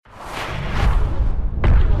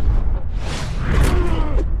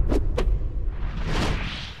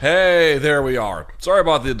Hey, there we are. Sorry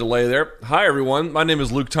about the delay there. Hi, everyone. My name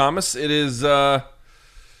is Luke Thomas. It is,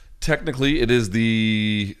 technically, it is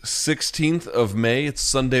the 16th of May. It's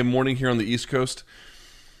Sunday morning here on the East Coast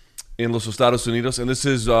in Los Estados Unidos. And this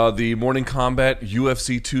is the Morning Combat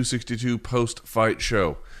UFC 262 post-fight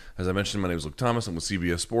show. As I mentioned, my name is Luke Thomas. I'm with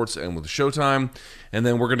CBS Sports and with Showtime. And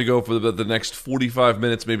then we're going to go for the next 45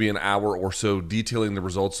 minutes, maybe an hour or so, detailing the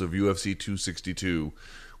results of UFC 262,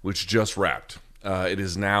 which just wrapped. It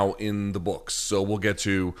is now in the books. So we'll get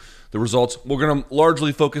to the results. We're going to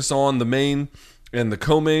largely focus on the main and the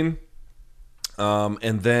co-main.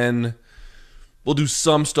 And then we'll do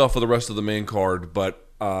some stuff for the rest of the main card, but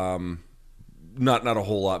not a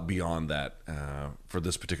whole lot beyond that for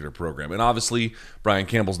this particular program. And obviously, Brian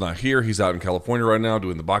Campbell's not here. He's out in California right now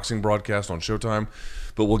doing the boxing broadcast on Showtime.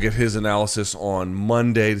 But we'll get his analysis on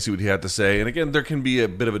Monday to see what he had to say. And again, there can be a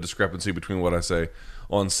bit of a discrepancy between what I say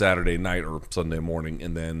on Saturday night or Sunday morning,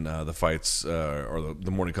 and then the fights or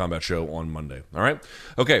the Morning Combat show on Monday. All right?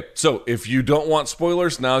 Okay, so if you don't want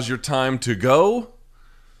spoilers, now's your time to go. All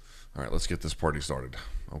right, let's get this party started.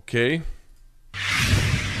 Okay.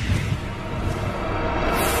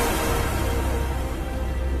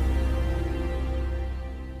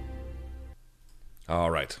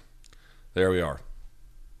 All right. There we are.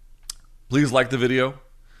 Please like the video.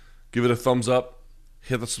 Give it a thumbs up.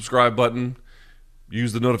 Hit the subscribe button.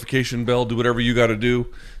 Use the notification bell. Do whatever you got to do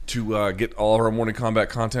to get all of our Morning Combat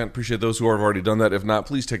content. Appreciate those who have already done that. If not,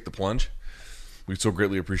 please take the plunge. We so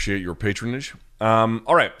greatly appreciate your patronage.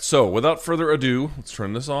 All right, so without further ado, let's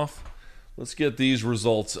turn this off. Let's get these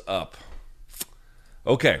results up.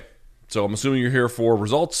 Okay, so I'm assuming you're here for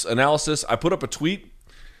results analysis. I put up a tweet.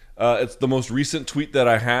 It's the most recent tweet that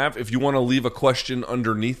I have. If you want to leave a question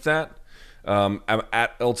underneath that, I'm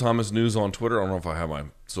at L Thomas News on Twitter. I don't know if I have my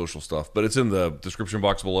social stuff, but it's in the description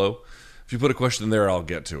box below. If you put a question there, I'll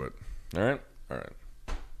get to it. All right? All right.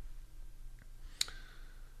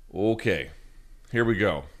 Okay. Here we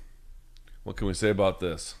go. What can we say about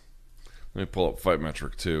this? Let me pull up Fight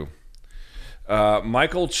Metric too.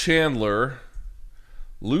 Michael Chandler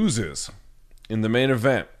loses in the main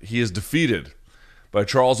event. He is defeated by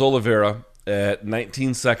Charles Oliveira at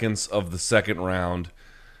 19 seconds of the second round.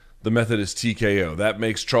 The method is TKO. That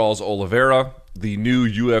makes Charles Oliveira the new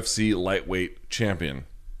UFC lightweight champion.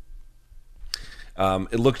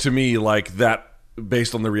 It looked to me like that,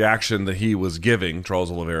 based on the reaction that he was giving,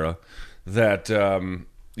 Charles Oliveira, that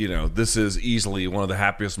this is easily one of the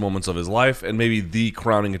happiest moments of his life and maybe the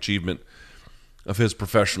crowning achievement of his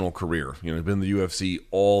professional career. He's been in the UFC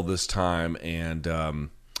all this time and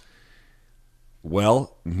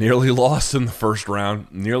nearly lost in the first round,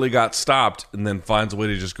 nearly got stopped, and then finds a way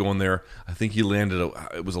to just go in there. I think he landed,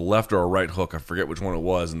 it was a left or a right hook, I forget which one it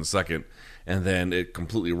was in the second, and then it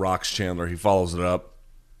completely rocks Chandler. He follows it up,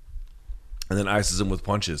 and then ices him with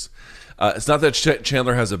punches. It's not that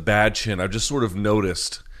Chandler has a bad chin. I've just sort of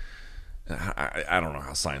noticed, I don't know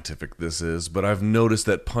how scientific this is, but I've noticed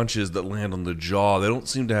that punches that land on the jaw, they don't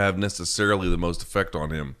seem to have necessarily the most effect on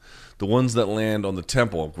him. The ones that land on the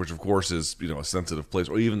temple, which of course is a sensitive place,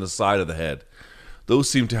 or even the side of the head, those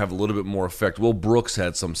seem to have a little bit more effect. Will Brooks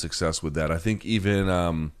had some success with that. I think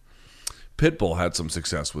even Pitbull had some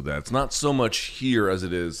success with that. It's not so much here as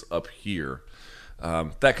it is up here.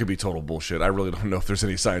 That could be total bullshit. I really don't know if there's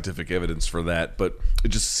any scientific evidence for that, but it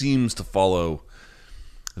just seems to follow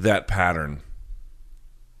that pattern.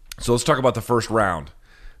 So let's talk about the first round.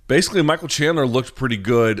 Basically, Michael Chandler looked pretty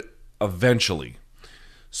good eventually.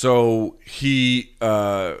 So he's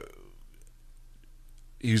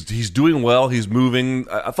doing well. He's moving.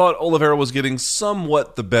 I thought Oliveira was getting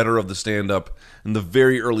somewhat the better of the stand-up in the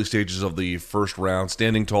very early stages of the first round,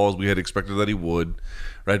 standing tall as we had expected that he would,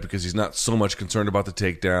 right? Because he's not so much concerned about the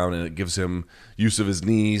takedown, and it gives him use of his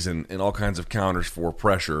knees and all kinds of counters for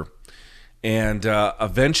pressure. And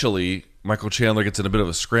eventually, Michael Chandler gets in a bit of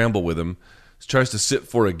a scramble with him, tries to sit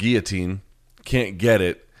for a guillotine, can't get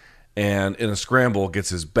it, and in a scramble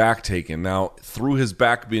gets his back taken. Now, through his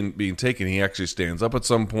back being taken, he actually stands up at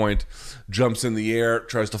some point, jumps in the air,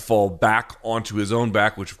 tries to fall back onto his own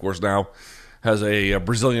back, which of course now has a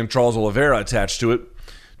Brazilian Charles Oliveira attached to it,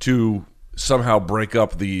 to somehow break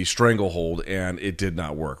up the stranglehold, and it did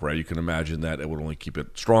not work, right? You can imagine that it would only keep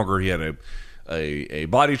it stronger. He had a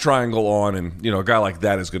body triangle on, and a guy like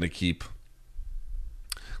that is going to keep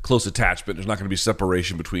close attachment. There's not going to be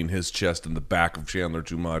separation between his chest and the back of Chandler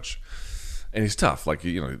too much. And he's tough.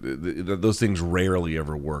 Those things rarely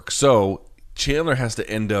ever work. So Chandler has to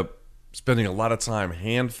end up spending a lot of time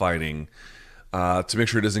hand fighting to make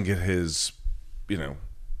sure he doesn't get his,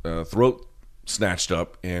 throat snatched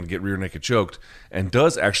up and get rear naked choked, and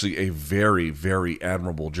does actually a very, very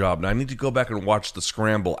admirable job. Now, I need to go back and watch the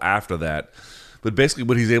scramble after that. But basically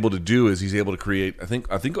what he's able to do is he's able to create, I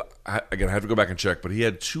think again, I have to go back and check, but he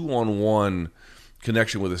had 2-on-1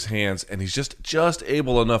 connection with his hands, and he's just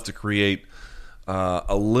able enough to create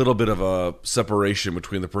a little bit of a separation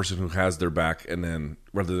between the person who has their back, and then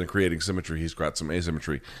rather than creating symmetry, he's got some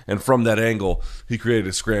asymmetry. And from that angle, he created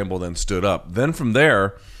a scramble, then stood up. Then from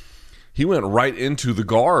there, he went right into the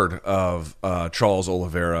guard of Charles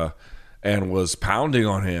Oliveira and was pounding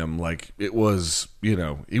on him like it was,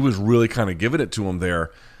 he was really kind of giving it to him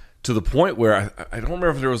there, to the point where I don't remember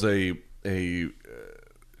if there was if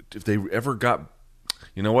they ever got,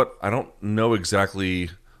 I don't know exactly.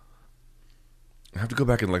 I have to go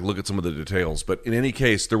back and look at some of the details, but in any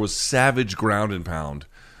case, there was savage ground and pound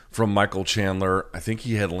from Michael Chandler. I think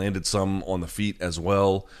he had landed some on the feet as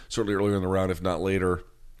well, certainly earlier in the round, if not later.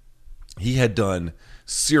 He had done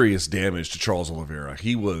serious damage to Charles Oliveira.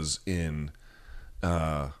 He was in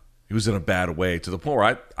a bad way, to the point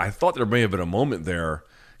where I thought there may have been a moment there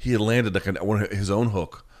he had landed his own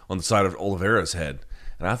hook on the side of Oliveira's head,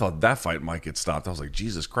 and I thought that fight might get stopped. I was like,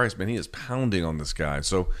 Jesus Christ, man, he is pounding on this guy.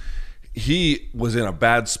 So he was in a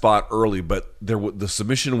bad spot early, but the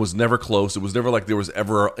submission was never close. It was never like there was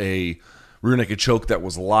ever a rear naked choke that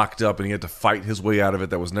was locked up and he had to fight his way out of it.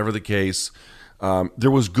 That was never the case.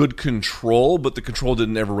 There was good control, but the control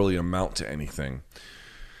didn't ever really amount to anything.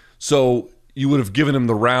 So you would have given him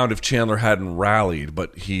the round if Chandler hadn't rallied,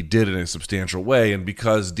 but he did in a substantial way. And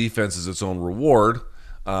because defense is its own reward,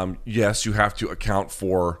 yes, you have to account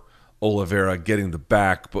for Oliveira getting the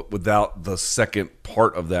back, but without the second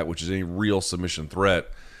part of that, which is a real submission threat,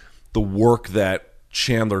 the work that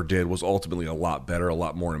Chandler did was ultimately a lot better, a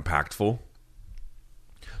lot more impactful.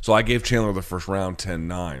 So I gave Chandler the first round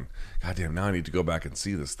 10-9. Goddamn, now I need to go back and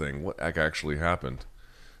see this thing. What actually happened?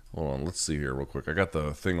 Hold on, let's see here real quick. I got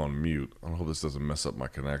the thing on mute. I hope this doesn't mess up my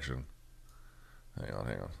connection. Hang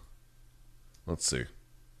on. Let's see.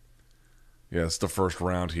 Yeah, it's the first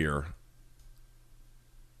round here.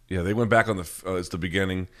 Yeah, they went back on it's the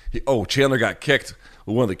beginning. Chandler got kicked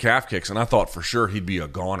with one of the calf kicks, and I thought for sure he'd be a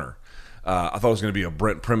goner. I thought it was going to be a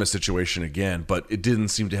Brent Primus situation again, but it didn't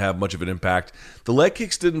seem to have much of an impact. The leg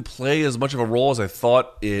kicks didn't play as much of a role as I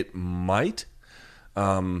thought it might.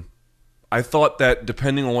 I thought that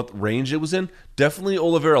depending on what range it was in, definitely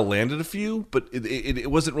Oliveira landed a few, but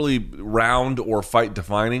it wasn't really round or fight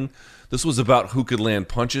defining. This was about who could land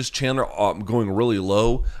punches. Chandler going really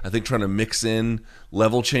low, I think trying to mix in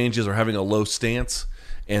level changes or having a low stance,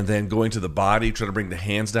 and then going to the body, trying to bring the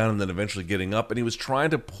hands down, and then eventually getting up. And he was trying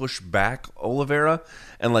to push back Oliveira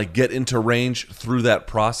and get into range through that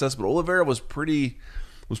process. But Oliveira was pretty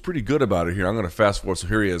good about it here. I'm going to fast forward. So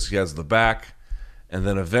here he is. He has the back, and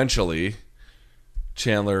then eventually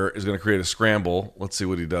Chandler is going to create a scramble. Let's see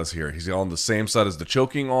what he does here. He's on the same side as the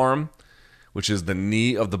choking arm, which is the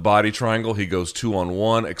knee of the body triangle. He goes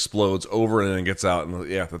 2-on-1, explodes over, and then gets out. And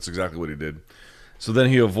yeah, that's exactly what he did. So then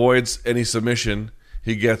he avoids any submission.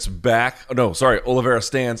 He gets back. Oliveira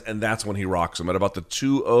stands, and that's when he rocks him at about the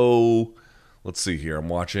 2-0. Let's see here. I'm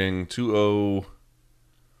watching 2-0.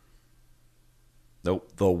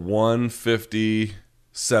 Nope, the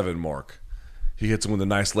 157 mark. He hits him with a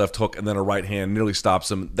nice left hook, and then a right hand nearly stops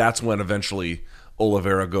him. That's when eventually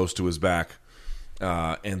Oliveira goes to his back.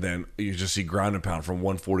 And then you just see ground and pound from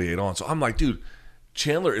 148 on. So I'm like, dude,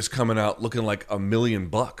 Chandler is coming out looking like $1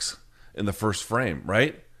 million in the first frame,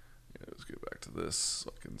 right? Yeah, let's get back to this so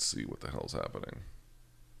I can see what the hell's happening.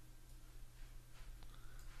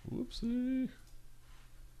 Whoopsie.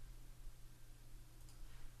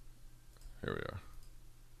 Here we are.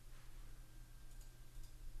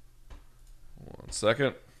 1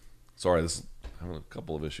 second. Sorry, I'm having a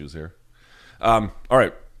couple of issues here. All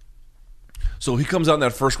right. So he comes out in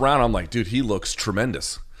that first round. I'm like, dude, he looks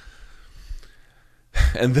tremendous.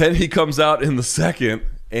 And then he comes out in the second,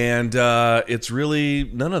 and it's really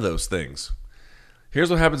none of those things. Here's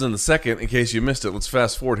what happens in the second, in case you missed it. Let's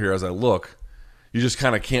fast forward here as I look. You just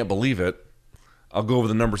kind of can't believe it. I'll go over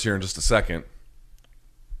the numbers here in just a second.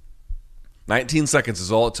 19 seconds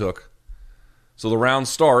is all it took. So the round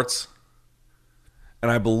starts,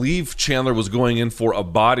 and I believe Chandler was going in for a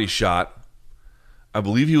body shot. And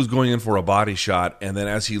then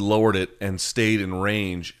as he lowered it and stayed in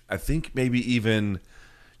range, I think maybe even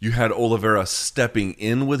you had Oliveira stepping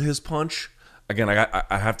in with his punch. Again,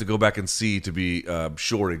 I have to go back and see to be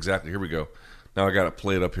sure exactly. Here we go. Now I got it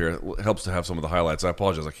played up here. It helps to have some of the highlights. I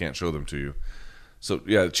apologize, I can't show them to you. So,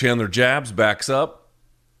 yeah, Chandler jabs, backs up,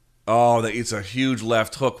 Oh, that eats a huge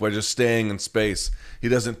left hook by just staying in space. He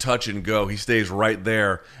doesn't touch and go. He stays right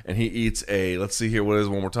there, and he eats a, let's see here, what is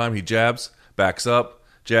it one more time? He jabs, backs up,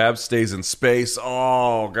 jabs, stays in space.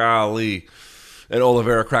 Oh, golly. And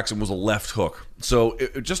Oliveira cracks him was a left hook. So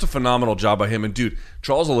just a phenomenal job by him. And, dude,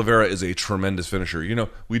 Charles Oliveira is a tremendous finisher. You know,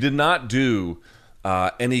 we did not do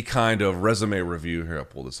any kind of resume review. Here, I'll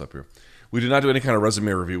pull this up here. We did not do any kind of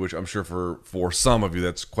resume review, which I'm sure for some of you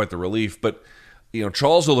that's quite the relief. But, you know,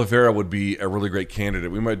 Charles Oliveira would be a really great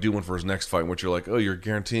candidate. We might do one for his next fight in which you're like, oh, you're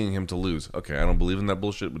guaranteeing him to lose. Okay, I don't believe in that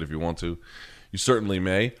bullshit, but if you want to, you certainly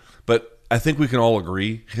may. But I think we can all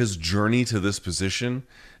agree his journey to this position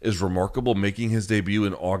is remarkable, making his debut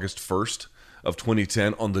in August 1st of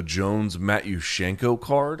 2010 on the Jones-Matyushenko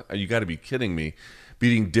card. You got to be kidding me.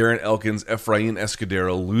 Beating Darren Elkins, Efrain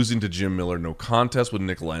Escudero, losing to Jim Miller, no contest with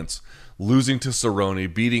Nick Lentz, losing to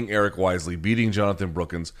Cerrone, beating Eric Wisely, beating Jonathan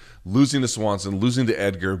Brookins, losing to Swanson, losing to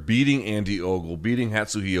Edgar, beating Andy Ogle, beating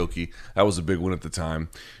Hatsuhioki. That was a big win at the time.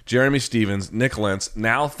 Jeremy Stevens, Nick Lentz.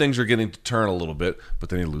 Now things are getting to turn a little bit, but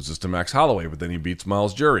then he loses to Max Holloway, but then he beats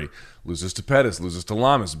Miles Jury, loses to Pettis, loses to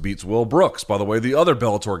Lamas, beats Will Brooks, by the way, the other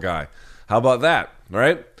Bellator guy. How about that,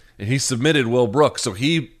 right? And he submitted Will Brooks, so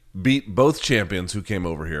he beat both champions who came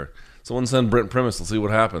over here. Someone send Brent Primus. Let's see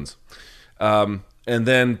what happens. And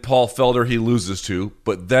then Paul Felder he loses to,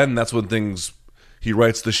 but then that's when he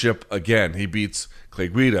rights the ship again. He beats Clay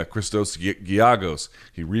Guida, Christos Giagos.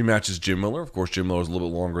 He rematches Jim Miller. Of course, Jim Miller was a little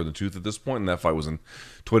bit longer in the tooth at this point, and that fight was in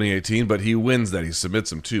 2018, but he wins that. He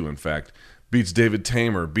submits him too, in fact. Beats David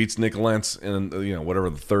Tamer, beats Nick Lentz in, whatever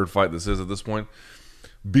the third fight this is at this point.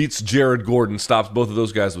 Beats Jared Gordon, stops both of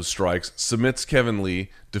those guys with strikes, submits Kevin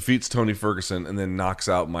Lee, defeats Tony Ferguson, and then knocks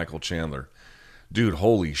out Michael Chandler. Dude,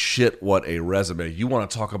 holy shit, what a resume. You want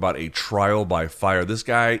to talk about a trial by fire. This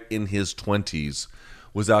guy in his 20s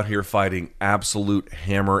was out here fighting absolute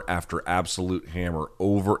hammer after absolute hammer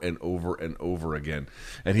over and over and over again.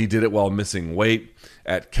 And he did it while missing weight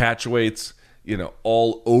at catch weights,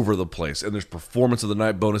 all over the place. And there's performance of the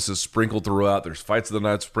night bonuses sprinkled throughout. There's fights of the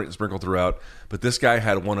night sprinkled throughout. But this guy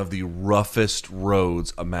had one of the roughest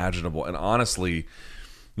roads imaginable. And honestly,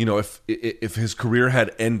 if his career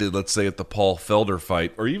had ended, let's say, at the Paul Felder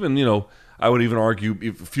fight, or even, I would even argue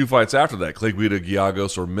a few fights after that, Clay Guida,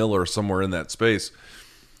 Giagos, or Miller, somewhere in that space,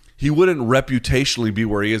 he wouldn't reputationally be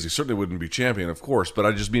where he is. He certainly wouldn't be champion, of course, but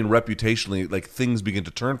I just mean reputationally, like things begin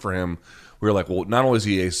to turn for him. We're like, well, not only is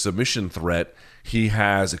he a submission threat, he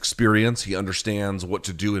has experience. He understands what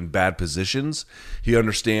to do in bad positions. He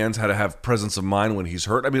understands how to have presence of mind when he's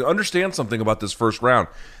hurt. I mean, understand something about this first round.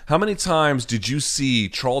 How many times did you see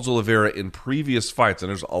Charles Oliveira in previous fights, and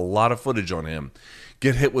there's a lot of footage on him,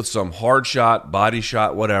 get hit with some hard shot, body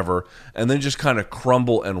shot, whatever, and then just kind of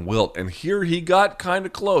crumble and wilt? And here he got kind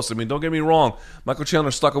of close. I mean, don't get me wrong. Michael Chandler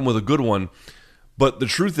stuck him with a good one. But the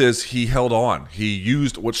truth is, he held on. He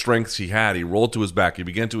used what strengths he had. He rolled to his back. He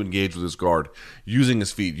began to engage with his guard, using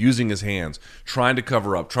his feet, using his hands, trying to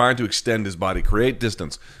cover up, trying to extend his body, create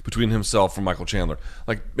distance between himself and Michael Chandler.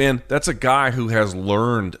 Like, man, that's a guy who has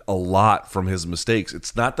learned a lot from his mistakes.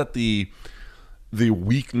 It's not that the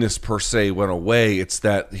weakness per se went away. It's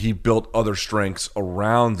that he built other strengths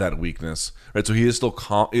around that weakness. Right? So he is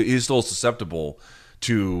still susceptible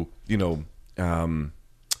to,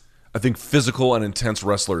 I think physical and intense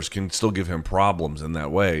wrestlers can still give him problems in that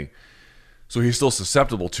way. So he's still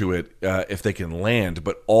susceptible to it if they can land,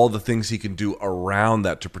 but all the things he can do around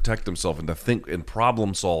that to protect himself and to think and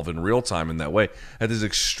problem solve in real time in that way, that is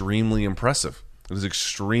extremely impressive. It is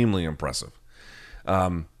extremely impressive.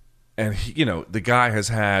 And he, the guy has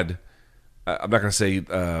had, I'm not going to say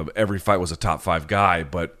every fight was a top 5 guy,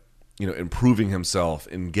 but, improving himself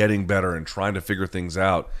and getting better and trying to figure things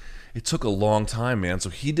out. It took a long time, man. So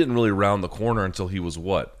he didn't really round the corner until he was,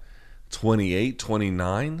 28,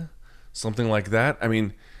 29? Something like that. I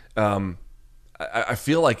mean, I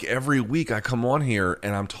feel like every week I come on here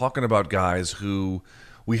and I'm talking about guys who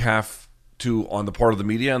we have to, on the part of the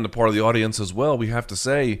media and the part of the audience as well, we have to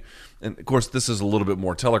say, and of course this is a little bit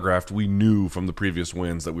more telegraphed, we knew from the previous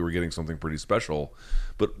wins that we were getting something pretty special.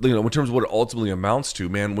 But, in terms of what it ultimately amounts to,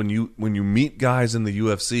 man, when you meet guys in the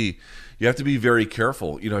UFC, you have to be very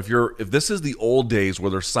careful. If this is the old days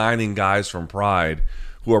where they're signing guys from Pride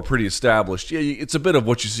who are pretty established, yeah, it's a bit of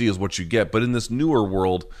what you see is what you get. But in this newer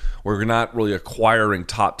world where you're not really acquiring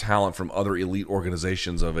top talent from other elite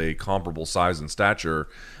organizations of a comparable size and stature,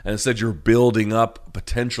 and instead you're building up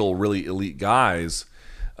potential really elite guys,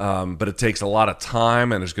 but it takes a lot of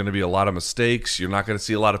time and there's going to be a lot of mistakes. You're not going to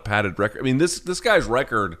see a lot of padded record. I mean, this guy's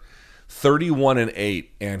record, 31-8,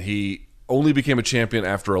 and he only became a champion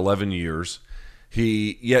after 11 years.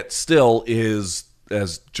 He yet still is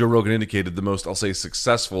as Joe Rogan indicated, the most, I'll say,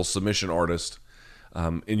 successful submission artist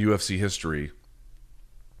in UFC history.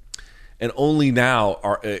 And only now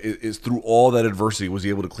is through all that adversity was he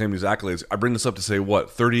able to claim these accolades. I bring this up to say, what,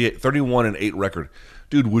 31-8 record.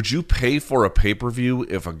 Dude, would you pay for a pay-per-view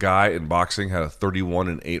if a guy in boxing had a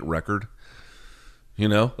 31-8 record? You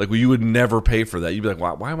know? Like, well, you would never pay for that. You'd be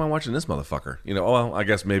like, why am I watching this motherfucker? You know, well, I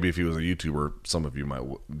guess maybe if he was a YouTuber, some of you might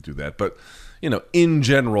do that. But, you know, in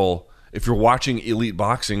general, if you're watching elite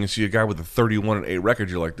boxing and see a guy with a 31-8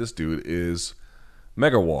 record, you're like, this dude is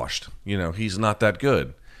mega washed. You know, he's not that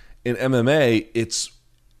good. In MMA,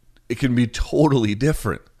 it can be totally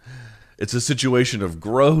different. It's a situation of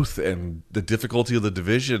growth and the difficulty of the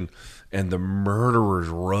division and the murderer's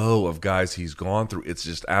row of guys he's gone through. It's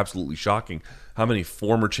just absolutely shocking how many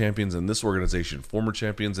former champions in this organization, former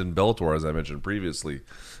champions in Bellator, as I mentioned previously,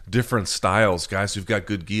 different styles, guys who've got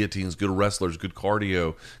good guillotines, good wrestlers, good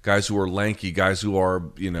cardio, guys who are lanky, guys who are,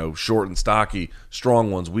 you know, short and stocky,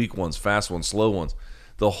 strong ones, weak ones, fast ones, slow ones.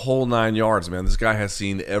 The whole 9 yards, man. This guy has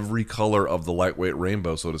seen every color of the lightweight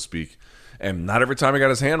rainbow, so to speak. And not every time he got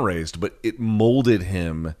his hand raised, but it molded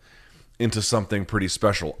him into something pretty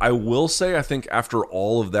special. I will say, I think after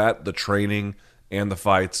all of that, the training and the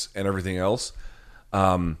fights and everything else,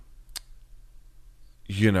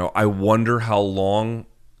 you know, I wonder how long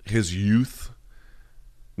his youth,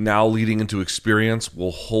 now leading into experience,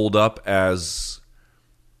 will hold up as,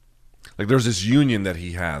 like, there's this union that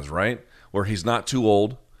he has, right? Where he's not too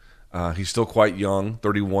old. He's still quite young.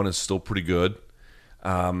 31 is still pretty good.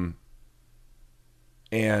 And,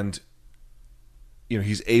 you know,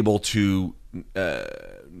 he's able to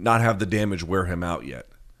not have the damage wear him out yet.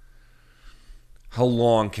 How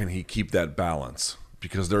long can he keep that balance?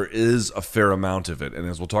 Because there is a fair amount of it. And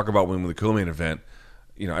as we'll talk about when the co-main event,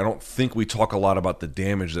 you know, I don't think we talk a lot about the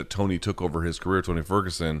damage that Tony took over his career, Tony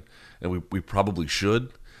Ferguson, and we probably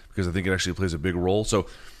should, because I think it actually plays a big role. So,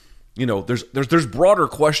 you know, there's broader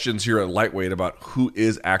questions here at lightweight about who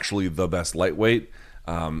is actually the best lightweight.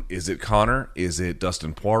 Is it Conor? Is it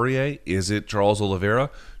Dustin Poirier? Is it Charles Oliveira?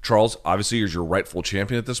 Charles, obviously, is your rightful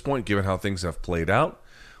champion at this point, given how things have played out.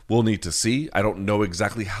 We'll need to see. I don't know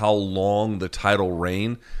exactly how long the title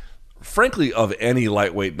reign, frankly, of any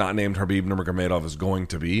lightweight not named Khabib Nurmagomedov is going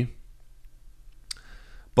to be.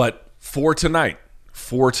 But for tonight,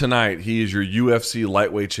 he is your UFC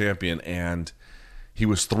lightweight champion, and he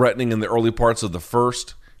was threatening in the early parts of the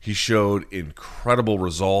first. He showed incredible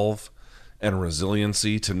resolve and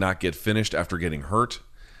resiliency to not get finished after getting hurt.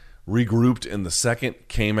 Regrouped in the second,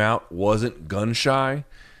 came out, wasn't gun shy,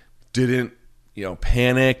 didn't, you know,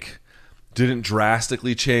 panic, didn't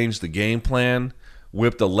drastically change the game plan,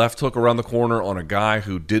 whipped a left hook around the corner on a guy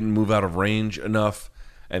who didn't move out of range enough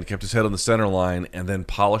and kept his head on the center line, and then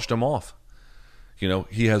polished him off. You know,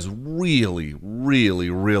 he has really, really,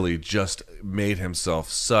 really just made himself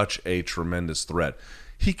such a tremendous threat.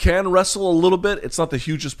 He can wrestle a little bit. It's not the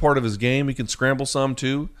hugest part of his game. He can scramble some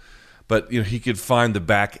too. But, you know, he could find the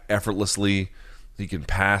back effortlessly. He can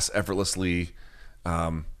pass effortlessly.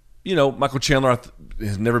 You know, Michael Chandler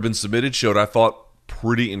has never been submitted. Showed, I thought,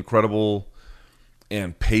 pretty incredible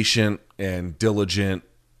and patient and diligent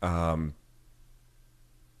hand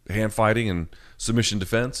fighting and submission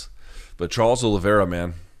defense. But Charles Oliveira,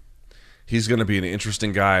 man, he's going to be an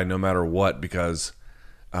interesting guy no matter what, because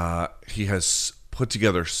he has put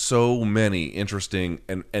together so many interesting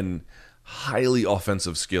and highly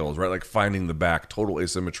offensive skills, right? Like finding the back, total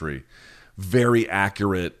asymmetry, very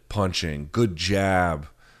accurate punching, good jab.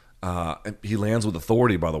 And he lands with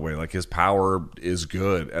authority, by the way. Like, his power is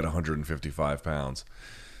good at 155 pounds.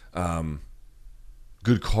 Good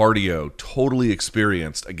cardio, totally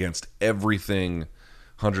experienced against everything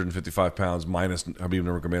 155 pounds minus Khabib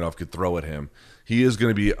Nurmagomedov could throw at him. He is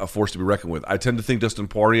going to be a force to be reckoned with. I tend to think Dustin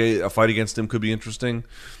Poirier, a fight against him could be interesting.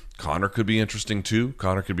 Conor could be interesting too.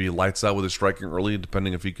 Conor could be lights out with his striking early,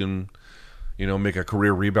 depending if he can, you know, make a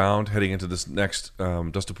career rebound heading into this next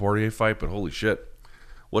Dustin Poirier fight. But holy shit,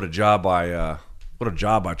 what a job by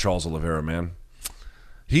Charles Oliveira, man.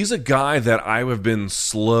 He's a guy that I have been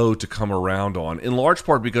slow to come around on, in large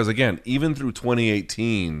part because, again, even through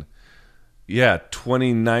 2018.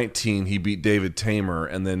 2019 he beat David Tamer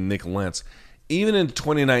and then Nick Lentz. Even in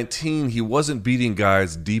 2019, he wasn't beating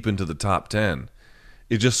guys deep into the top 10.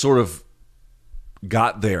 It just sort of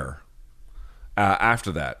got there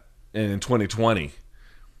after that. And in 2020,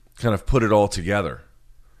 kind of put it all together.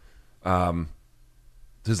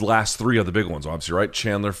 His last three are the big ones, obviously, right?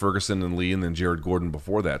 Chandler, Ferguson, and Lee, and then Jared Gordon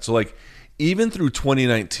before that. So, like, even through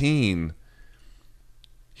 2019...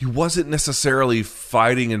 he wasn't necessarily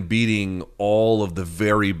fighting and beating all of the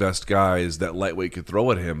very best guys that lightweight could throw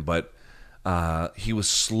at him, but He was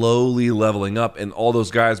slowly leveling up, and all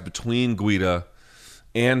those guys between Guida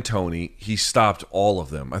and Tony, he stopped all of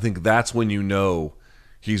them. I think that's when you know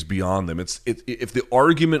he's beyond them. If the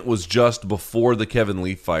argument was just before the Kevin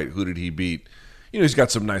Lee fight, who did he beat? He's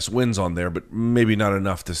got some nice wins on there, but maybe not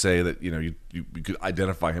enough to say that you could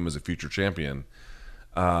identify him as a future champion.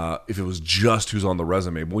 If it was just who's on the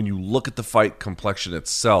resume, but when you look at the fight complexion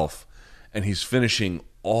itself, and he's finishing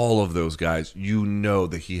all of those guys, you know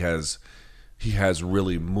that he has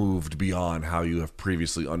really moved beyond how you have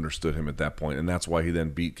previously understood him at that point, and that's why he then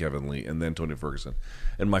beat Kevin Lee and then Tony Ferguson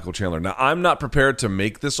and Michael Chandler. Now, I'm not prepared to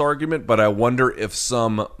make this argument, but I wonder if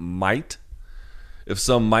some might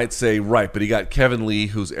say, right, but he got Kevin Lee,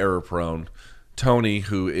 who's error-prone, Tony,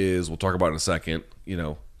 who is, we'll talk about in a second,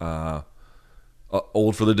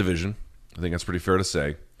 old for the division. I think that's pretty fair to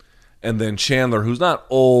say. And then Chandler, who's not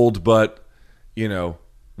old, but,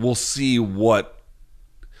 we'll see whether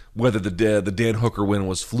the Dan Hooker win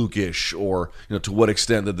was flukish or, to what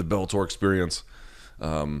extent did the Bellator experience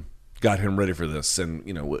got him ready for this. And,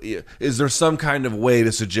 is there some kind of way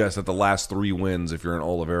to suggest that the last 3 wins, if you're an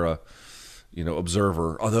Oliveira,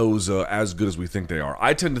 observer, are those as good as we think they are?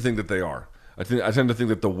 I tend to think that they are. I tend to think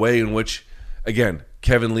that the way in which, again,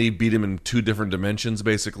 Kevin Lee beat him in 2 different dimensions,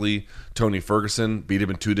 basically. Tony Ferguson beat him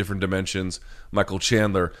in 2 different dimensions. Michael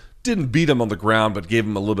Chandler didn't beat him on the ground, but gave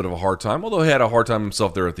him a little bit of a hard time, although he had a hard time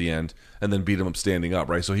himself there at the end, and then beat him up standing up,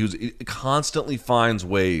 right? So he constantly finds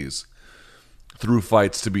ways through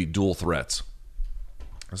fights to be dual threats.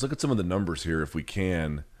 Let's look at some of the numbers here if we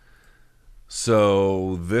can.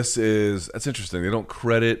 So that's interesting. They don't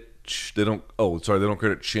credit Chandler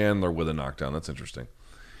with a knockdown. That's interesting.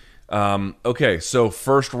 Okay, so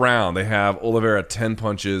first round, they have Oliveira 10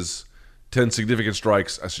 punches, 10 significant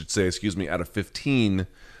strikes, out of 15.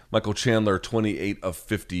 Michael Chandler 28 of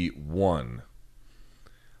 51.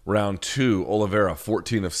 Round 2, Oliveira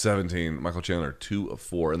 14 of 17. Michael Chandler 2 of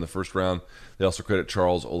 4. In the first round, they also credit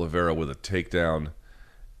Charles Oliveira with a takedown,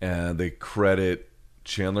 and they credit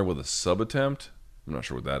Chandler with a sub attempt. I'm not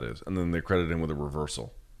sure what that is. And then they credit him with a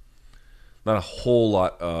reversal. Not a whole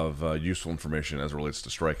lot of useful information as it relates to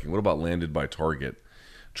striking. What about landed by target?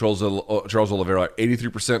 Charles Oliveira,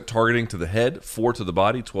 83% targeting to the head, 4 to the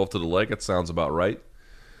body, 12 to the leg. That sounds about right.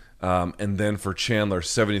 And then for Chandler,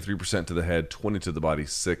 73% to the head, 20 to the body,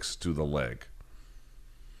 6 to the leg.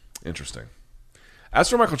 Interesting. As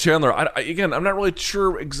for Michael Chandler, I'm not really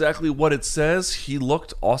sure exactly what it says. He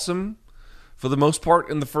looked awesome for the most part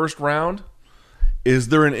in the first round. Is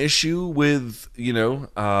there an issue with,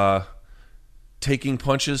 taking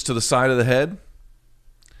punches to the side of the head?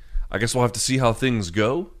 I guess we'll have to see how things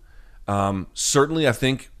go. Certainly, I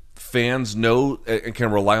think fans know and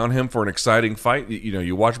can rely on him for an exciting fight.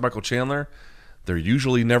 You watch Michael Chandler, they're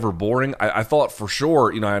usually never boring. I thought for sure,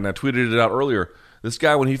 and I tweeted it out earlier, this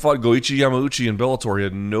guy, when he fought Goichi Yamauchi in Bellator, he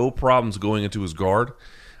had no problems going into his guard.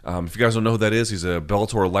 If you guys don't know who that is, he's a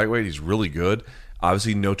Bellator lightweight. He's really good.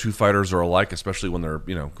 Obviously, no 2 fighters are alike, especially when they're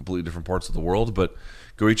completely different parts of the world. But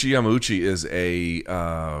Goichi Yamauchi is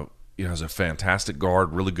has a fantastic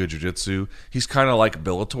guard, really good jiu-jitsu. He's kind of like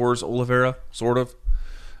Bellator's Oliveira, sort of.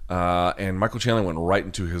 And Michael Chandler went right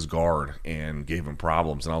into his guard and gave him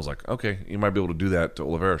problems. And I was like, okay, you might be able to do that to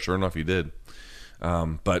Oliveira. Sure enough, he did.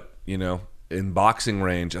 But in boxing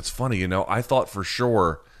range, that's funny. I thought for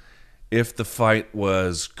sure if the fight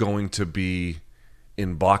was going to be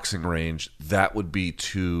in boxing range, that would be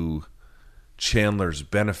to Chandler's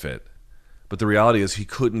benefit. But the reality is he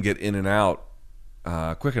couldn't get in and out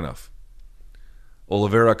quick enough.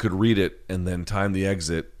 Oliveira could read it and then time the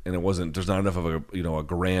exit, and there's not enough of a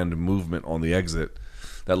grand movement on the exit.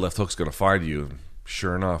 That left hook's going to find you.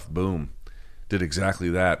 Sure enough, boom, did exactly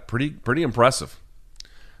that. Pretty impressive.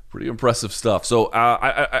 Pretty impressive stuff. So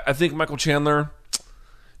I think Michael Chandler,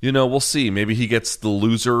 we'll see. Maybe he gets the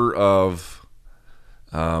loser of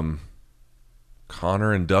Conor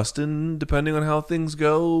and Dustin, depending on how things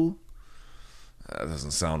go. That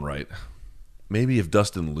doesn't sound right. Maybe if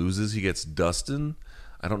Dustin loses, he gets Dustin.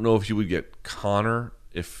 I don't know if you would get Conor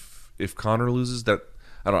if Conor loses. That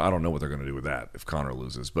I don't know what they're going to do with that if Conor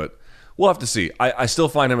loses, but we'll have to see. I still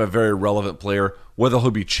find him a very relevant player. Whether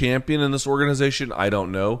he'll be champion in this organization, I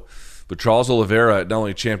don't know. But Charles Oliveira, not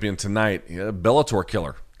only champion tonight, Bellator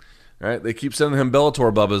killer. Right? They keep sending him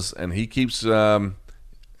Bellator bubbas, and he keeps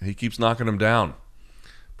knocking them down.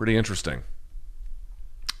 Pretty interesting.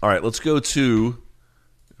 All right, let's go to,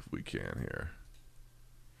 if we can here.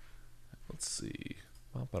 Let's see.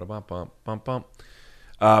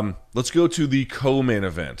 Let's go to the co-main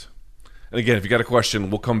event. And again, if you got a question,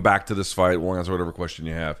 we'll come back to this fight. We'll answer whatever question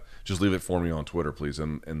you have. Just leave it for me on Twitter, please,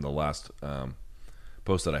 in the last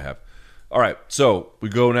post that I have. All right, so we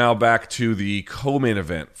go now back to the co-main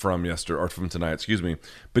event from tonight.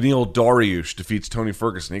 Beneil Dariush defeats Tony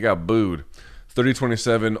Ferguson. He got booed,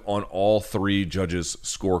 30-27 on all three judges'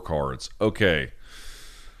 scorecards. Okay,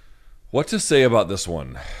 what to say about this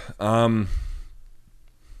one?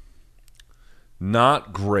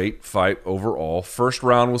 Not great fight overall. First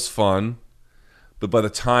round was fun, but by the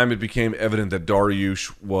time it became evident that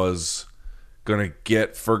Dariush was going to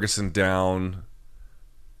get Ferguson down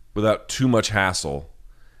without too much hassle,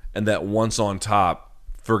 and that once on top,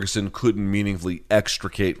 Ferguson couldn't meaningfully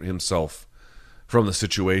extricate himself from the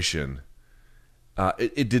situation,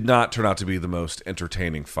 it did not turn out to be the most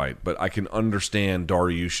entertaining fight. But I can understand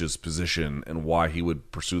Dariush's position and why he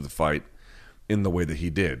would pursue the fight in the way that he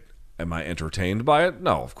did. Am I entertained by it?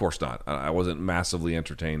 No, of course not. I wasn't massively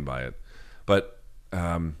entertained by it. But,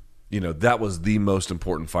 that was the most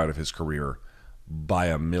important fight of his career by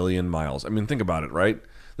a million miles. I mean, think about it, right?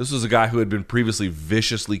 This was a guy who had been previously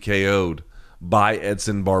viciously KO'd by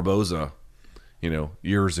Edson Barboza,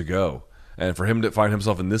 years ago. And for him to find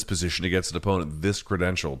himself in this position against an opponent this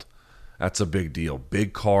credentialed, that's a big deal.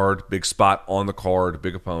 Big card, big spot on the card,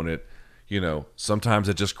 big opponent. Sometimes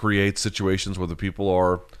it just creates situations where the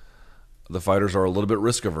fighters are a little bit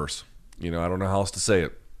risk averse. I don't know how else to say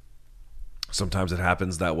it. Sometimes it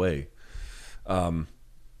happens that way. But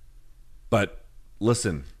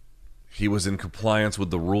listen, he was in compliance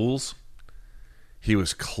with the rules. He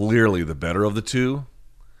was clearly the better of the two.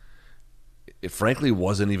 It frankly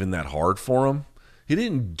wasn't even that hard for him. He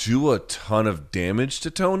didn't do a ton of damage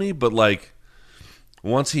to Tony, but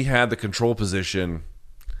once he had the control position,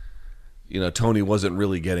 Tony wasn't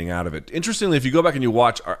really getting out of it. Interestingly, if you go back and you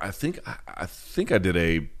watch, I think I did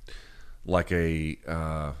I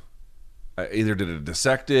either did a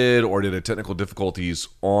dissected or did a technical difficulties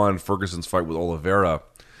on Ferguson's fight with Oliveira.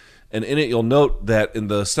 And in it, you'll note that in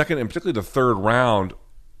the second and particularly the third round,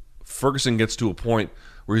 Ferguson gets to a point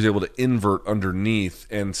where he's able to invert underneath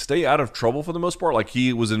and stay out of trouble for the most part. Like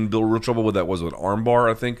he was in real trouble with that an armbar,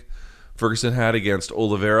 I think Ferguson had against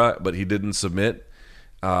Oliveira, but he didn't submit.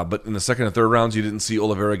 But in the second and third rounds, you didn't see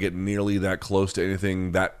Oliveira get nearly that close to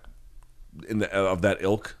anything of that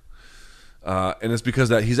ilk. And it's because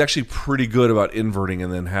that he's actually pretty good about inverting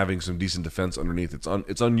and then having some decent defense underneath.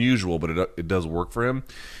 It's unusual, but it does work for him.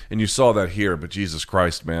 And you saw that here. But Jesus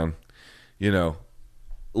Christ, man,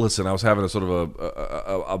 listen, I was having a sort of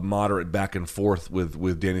a moderate back and forth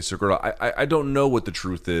with Danny Segura. I don't know what the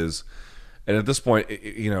truth is, and at this point,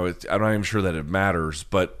 I'm not even sure that it matters.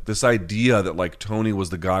 But this idea that Tony was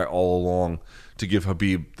the guy all along to give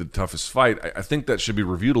Khabib the toughest fight, I think that should be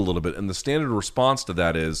reviewed a little bit. And the standard response to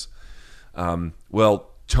that is,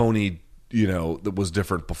 Tony, that was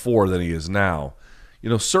different before than he is now.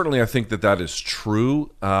 Certainly I think that is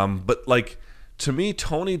true. But to me,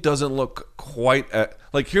 Tony doesn't look quite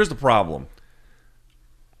here's the problem.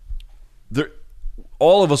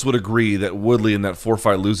 All of us would agree that Woodley in that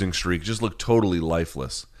 4-fight losing streak just looked totally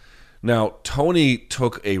lifeless. Now, Tony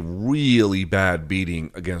took a really bad beating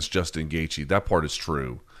against Justin Gaethje. That part is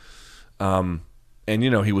true. And,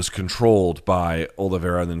 he was controlled by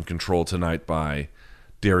Oliveira and then controlled tonight by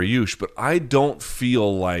Dariush. But I don't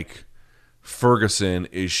feel like Ferguson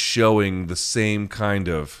is showing the same kind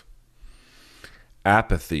of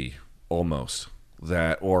apathy almost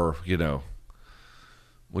or, what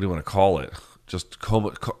do you want to call it? Just,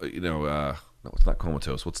 no, it's not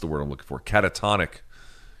comatose. What's the word I'm looking for? Catatonic,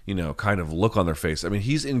 kind of look on their face. I mean,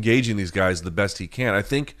 he's engaging these guys the best he can. I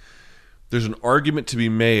think there's an argument to be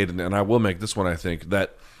made, and I will make this one, I think,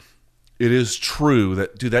 that it is true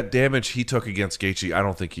that, that damage he took against Gaethje, I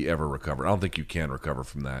don't think he ever recovered. I don't think you can recover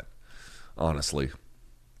from that, honestly.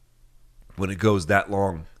 When it goes that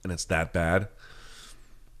long and it's that bad,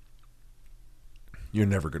 you're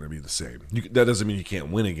never going to be the same. That doesn't mean you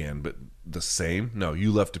can't win again, but the same? No,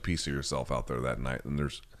 you left a piece of yourself out there that night, and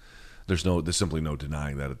there's simply no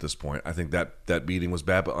denying that at this point. I think that beating was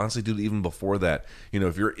bad, but honestly, dude, even before that,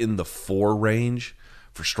 if you're in the 4 range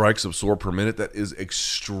for strikes absorbed per minute, that is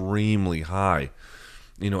extremely high.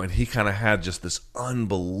 And he kind of had just this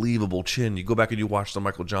unbelievable chin. You go back and you watch the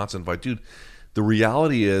Michael Johnson fight, dude. The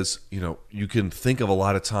reality is, you can think of a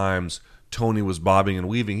lot of times Tony was bobbing and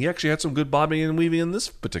weaving. He actually had some good bobbing and weaving in this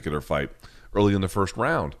particular fight early in the first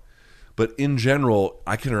round. But in general,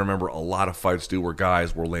 I can remember a lot of fights, dude, where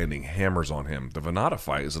guys were landing hammers on him. The Venata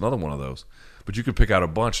fight is another one of those. But you could pick out a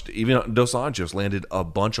bunch. Even Dos Anjos landed a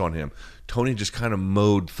bunch on him. Tony just kind of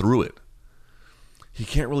mowed through it. He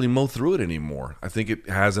can't really mow through it anymore. I think it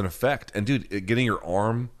has an effect. And, dude, getting your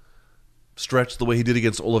arm stretched the way he did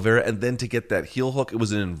against Oliveira, and then to get that heel hook, it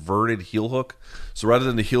was an inverted heel hook. So rather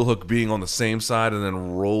than the heel hook being on the same side and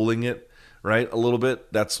then rolling it, right? A little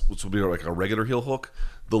bit. That's what would be like a regular heel hook.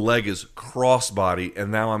 The leg is crossbody, and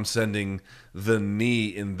now I'm sending the knee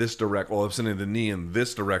in this direction. Well, I'm sending the knee in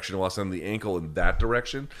this direction while I send the ankle in that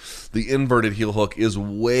direction. The inverted heel hook is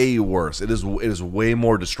way worse. It is way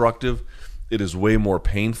more destructive. It is way more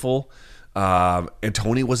painful. And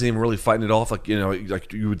Tony wasn't even really fighting it off. Like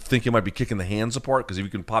you would think you might be kicking the hands apart, because if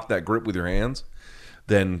you can pop that grip with your hands,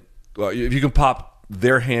 then if you can pop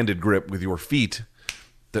their handed grip with your feet,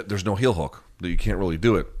 that there's no heel hook. That you can't really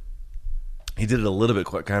do it. He did it a little bit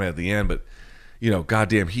kind of at the end, but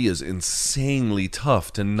goddamn, he is insanely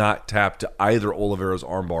tough to not tap to either Oliveira's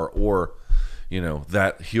armbar or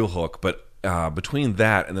that heel hook. But between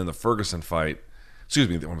that and then the Ferguson fight, the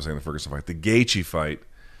Gaethje fight,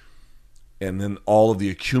 and then all of the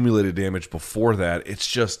accumulated damage before that,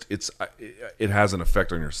 it has an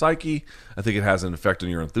effect on your psyche. I think it has an effect on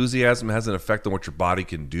your enthusiasm. It has an effect on what your body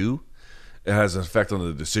can do. It has an effect on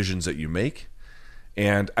the decisions that you make.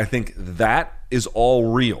 And I think that is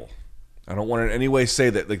all real. I don't want to in any way say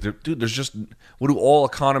that, there's just, what do all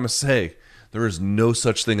economists say? There is no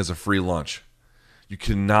such thing as a free lunch. You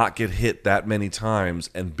cannot get hit that many times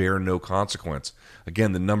and bear no consequence.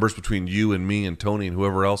 Again, the numbers between you and me and Tony and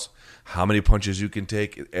whoever else, how many punches you can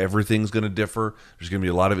take, everything's going to differ. There's going to be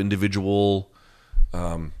a lot of individual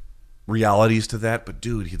realities to that. But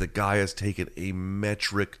dude, the guy has taken a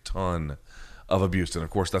metric ton of abuse. And of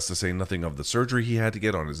course, that's to say nothing of the surgery he had to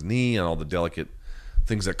get on his knee and all the delicate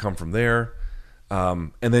things that come from there.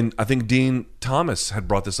 And then I think Dean Thomas had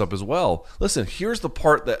brought this up as well. Listen, here's the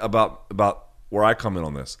part that about where I come in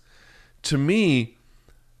on this. To me,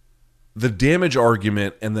 the damage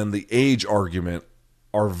argument and then the age argument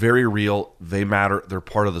are very real. They matter. They're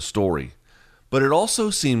part of the story. But it also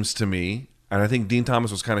seems to me, and I think Dean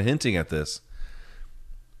Thomas was kind of hinting at this,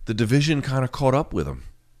 the division kind of caught up with him.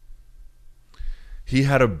 He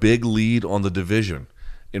had a big lead on the division,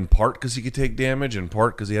 in part because he could take damage, in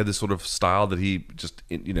part because he had this sort of style that he just,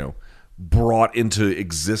 brought into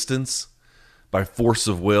existence by force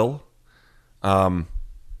of will.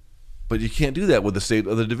 But you can't do that with the state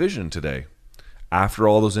of the division today. After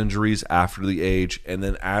all those injuries, after the age, and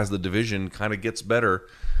then as the division kind of gets better,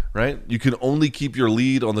 right? You can only keep your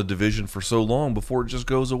lead on the division for so long before it just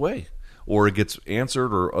goes away, or it gets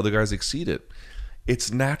answered, or other guys exceed it.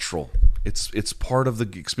 It's natural. It's part of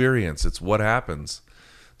the experience. It's what happens.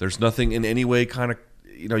 There's nothing in any way kind of,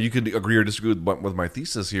 you could agree or disagree with my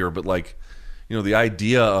thesis here, but the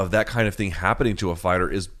idea of that kind of thing happening to a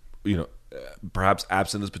fighter is, perhaps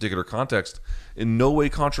absent this particular context, in no way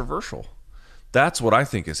controversial. That's what I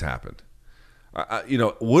think has happened.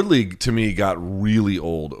 Woodley to me got really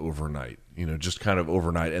old overnight, just kind of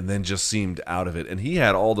overnight, and then just seemed out of it. And he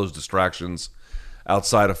had all those distractions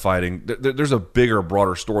outside of fighting. There's a bigger,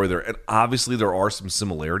 broader story there. And obviously there are some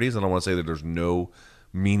similarities. I don't want to say that there's no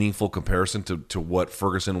meaningful comparison to what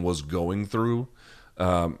Ferguson was going through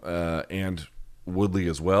and Woodley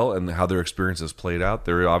as well, and how their experiences played out.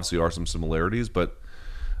 There obviously are some similarities, but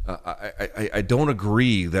I don't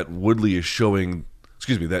agree that Woodley is showing.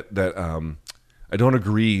 I don't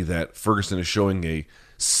agree that Ferguson is showing a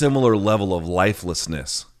similar level of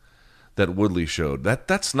lifelessness that Woodley showed.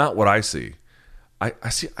 That's not what I see.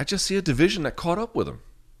 I just see a division that caught up with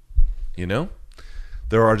him.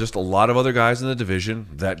 There are just a lot of other guys in the division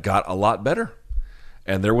that got a lot better,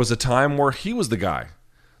 and there was a time where he was the guy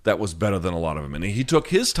that was better than a lot of them, and he took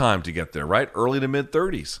his time to get there, right? Early to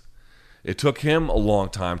mid-30s. It took him a long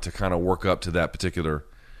time to kind of work up to that particular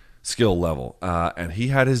skill level, and he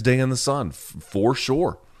had his day in the sun, for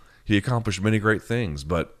sure. He accomplished many great things,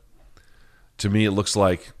 but to me it looks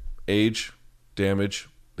like age, damage,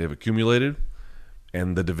 they've accumulated,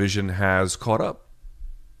 and the division has caught up.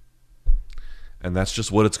 And that's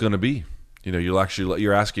just what it's going to be. You're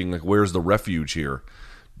asking, where's the refuge here?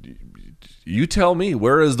 You tell me,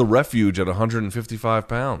 where is the refuge at 155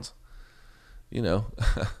 pounds?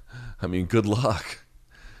 I mean, good luck.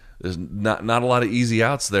 There's not a lot of easy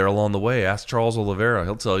outs there along the way. Ask Charles Oliveira;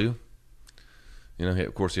 he'll tell you.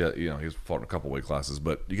 Of course, he's fought in a couple weight classes,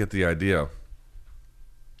 but you get the idea.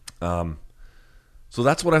 So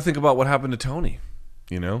that's what I think about what happened to Tony.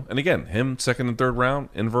 And again, him second and third round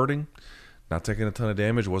inverting, not taking a ton of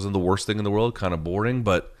damage, wasn't the worst thing in the world. Kind of boring,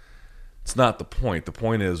 but it's not the point. The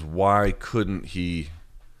point is, why couldn't he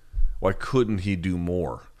do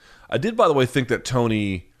more? I did, by the way, think that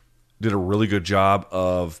Tony did a really good job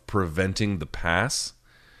of preventing the pass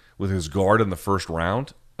with his guard in the first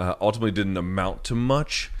round. Ultimately didn't amount to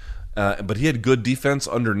much, but he had good defense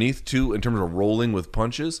underneath too in terms of rolling with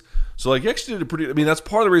punches. So he actually did a pretty. I mean, that's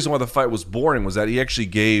part of the reason why the fight was boring, was that he actually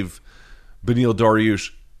gave Beneil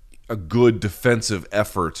Dariush a good defensive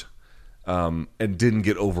effort and didn't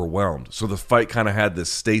get overwhelmed. So the fight kind of had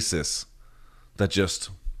this stasis that just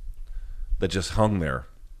hung there.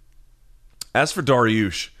 As for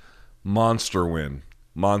Dariush, monster win.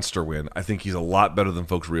 I think he's a lot better than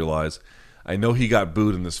folks realize. I know he got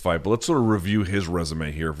booed in this fight, but let's sort of review his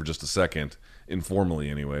resume here for just a second, informally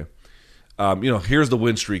anyway. Here's the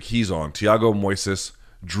win streak he's on. Thiago Moises,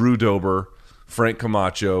 Drew Dober, Frank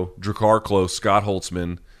Camacho, Drakkar Klose, Scott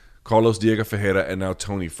Holtzman, Carlos Diego Ferreira, and now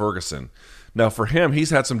Tony Ferguson. Now for him, he's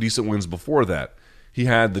had some decent wins before that. He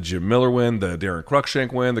had the Jim Miller win, the Darren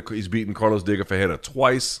Cruikshank win. He's beaten Carlos Diego Ferreira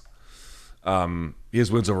twice. He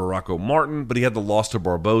has wins over Rocco Martin, but he had the loss to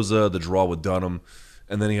Barboza, the draw with Dunham,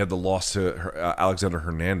 and then he had the loss to Alexander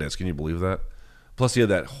Hernandez. Can you believe that? Plus he had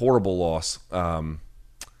that horrible loss,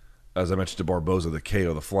 as I mentioned, to Barboza, the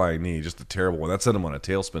KO, the flying knee, just a terrible one. That sent him on a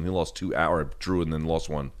tailspin. He lost 2 hours, drew, and then lost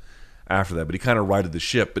one after that. But he kind of righted the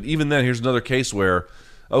ship. But even then, here's another case where,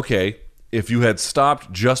 okay, if you had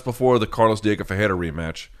stopped just before the Carlos Diego Ferreira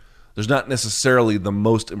rematch, there's not necessarily the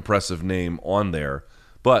most impressive name on there.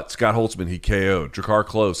 But Scott Holtzman, he KO'd. Drakkar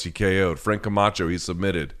Klose, he KO'd. Frank Camacho, he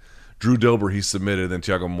submitted. Drew Dober, he submitted. Then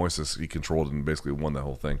Thiago Moises, he controlled and basically won the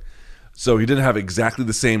whole thing. So he didn't have exactly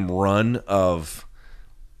the same run of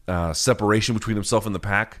separation between himself and the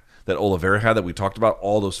pack that Oliveira had that we talked about,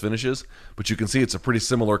 all those finishes. But you can see it's a pretty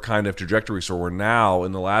similar kind of trajectory. So we're now,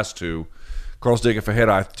 in the last two, Carlos Diego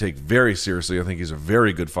Ferreira I take very seriously. I think he's a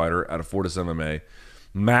very good fighter out of Fortis MMA.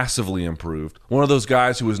 Massively improved. One of those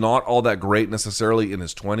guys who was not all that great necessarily in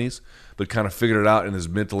his 20s, but kind of figured it out in his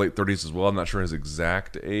mid to late 30s as well. I'm not sure his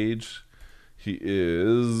exact age. He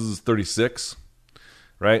is 36,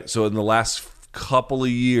 right? So in the last couple of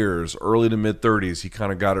years, early to mid 30s, he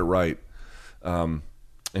kind of got it right. And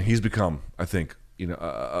he's become, I think,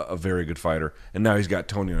 a very good fighter. And now he's got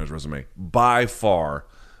Tony on his resume. By far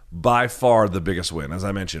the biggest win. As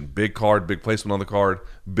I mentioned, big card, big placement on the card,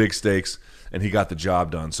 big stakes, and he got the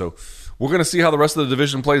job done. So we're going to see how the rest of the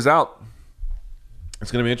division plays out.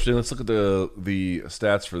 It's going to be interesting. Let's look at the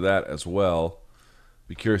stats for that as well.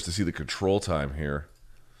 Be curious to see the control time here.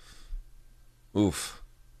 Oof.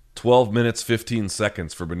 12 minutes, 15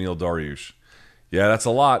 seconds for Beneil Dariush. Yeah, that's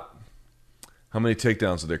a lot. How many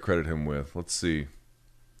takedowns did they credit him with? Let's see.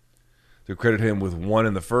 They credit him with 1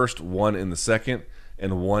 in the first, 1 in the second,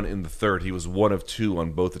 and 1 in the third. He was 1 of 2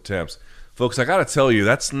 on both attempts. Folks, I got to tell you,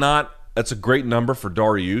 that's a great number for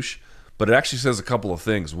Dariush, but it actually says a couple of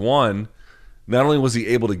things. One, not only was he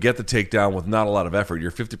able to get the takedown with not a lot of effort,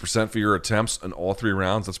 you're 50% for your attempts in all 3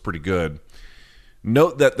 rounds. That's pretty good.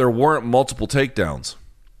 Note that there weren't multiple takedowns.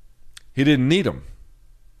 He didn't need them.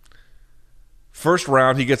 First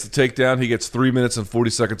round, he gets the takedown. He gets 3 minutes and 40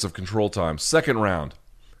 seconds of control time. Second round,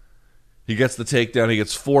 he gets the takedown. He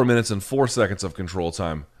gets 4 minutes and 4 seconds of control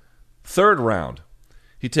time. Third round,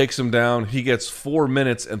 he takes him down. He gets 4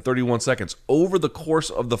 minutes and 31 seconds. Over the course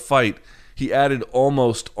of the fight, he added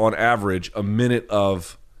almost, on average, a minute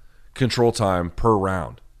of control time per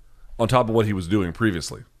round on top of what he was doing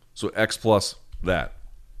previously. So X plus that.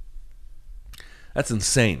 That's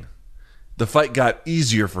insane. The fight got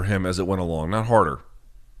easier for him as it went along, not harder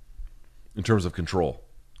in terms of control.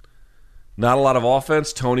 Not a lot of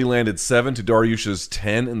offense. Tony landed 7 to Dariush's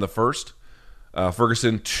 10 in the first.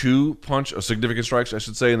 Ferguson 2 significant strikes, I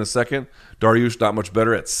should say, in the second. Dariush not much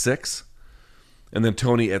better at 6. And then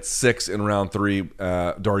Tony at 6 in round 3.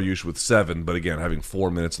 Dariush with 7, but again, having 4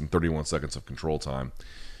 minutes and 31 seconds of control time.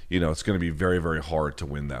 It's going to be very, very hard to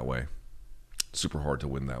win that way. Super hard to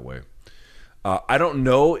win that way. I don't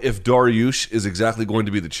know if Dariush is exactly going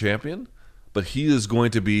to be the champion, but he is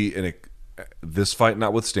going to be, this fight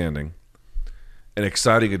notwithstanding, an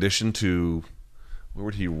exciting addition to... Where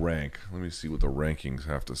would he rank? Let me see what the rankings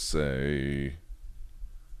have to say.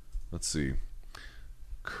 Let's see.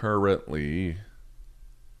 Currently...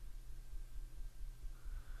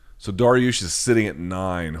 So Dariush is sitting at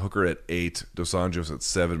 9, Hooker at 8, Dos Anjos at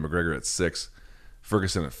 7, McGregor at 6,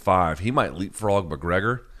 Ferguson at 5. He might leapfrog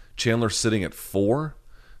McGregor. Chandler sitting at 4.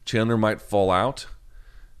 Chandler might fall out.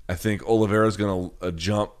 I think Oliveira's going to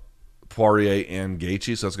jump Poirier and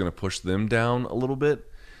Gaethje, so that's going to push them down a little bit.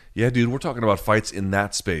 Yeah, dude, we're talking about fights in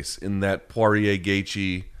that space, in that Poirier,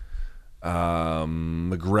 Gaethje,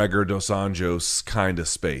 McGregor, Dos Anjos kind of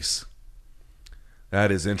space.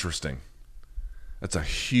 That is interesting. That's a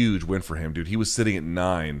huge win for him, dude. He was sitting at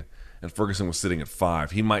 9, and Ferguson was sitting at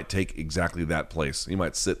 5. He might take exactly that place. He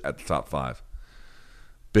might sit at the top 5.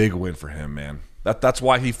 Big win for him, man. That's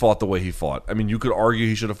why he fought the way he fought. I mean, you could argue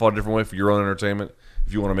he should have fought a different way for your own entertainment.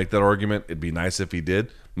 If you want to make that argument, it'd be nice if he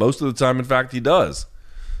did. Most of the time, in fact, he does.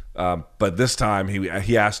 But this time,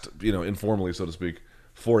 he asked, informally, so to speak,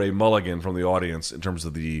 for a mulligan from the audience in terms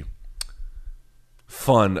of the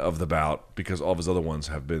fun of the bout because all of his other ones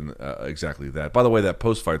have been exactly that. By the way, that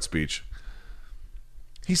post-fight speech,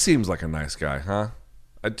 he seems like a nice guy, huh?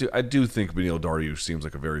 I do think Beneil Dariush seems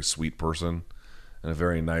like a very sweet person and a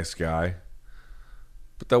very nice guy.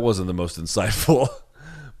 But that wasn't the most insightful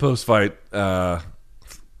post-fight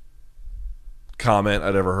comment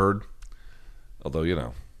I'd ever heard.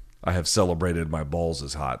 Although, I have celebrated my balls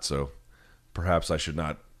as hot, so perhaps I should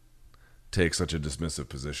not take such a dismissive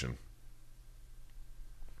position.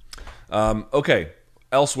 Okay,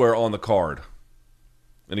 elsewhere on the card.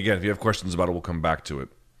 And again, if you have questions about it, we'll come back to it.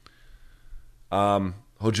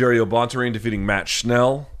 Rogerio Bontorin defeating Matt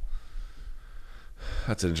Schnell.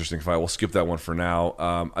 That's an interesting fight. We'll skip that one for now.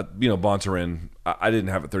 Bontorin, I didn't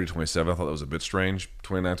have it 30-27. I thought that was a bit strange.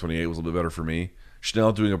 29-28 was a little bit better for me.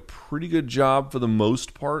 Schnell doing a pretty good job for the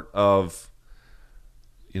most part of,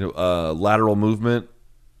 lateral movement,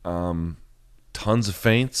 tons of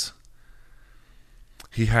feints.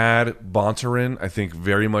 He had Bontorin, I think,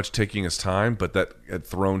 very much taking his time, but that had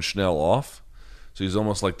thrown Schnell off. So he's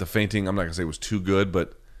almost like the feinting, I'm not going to say it was too good,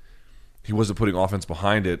 but he wasn't putting offense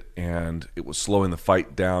behind it, and it was slowing the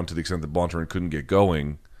fight down to the extent that Bontorin couldn't get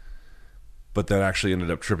going. But that actually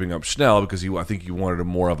ended up tripping up Schnell because I think he wanted a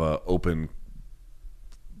more of a open,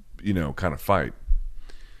 kind of fight.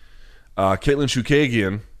 Caitlin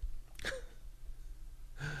Chookagian,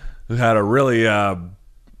 who had a really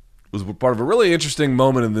was part of a really interesting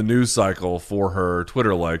moment in the news cycle for her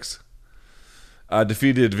Twitter likes,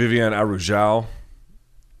 defeated Viviane Araujo,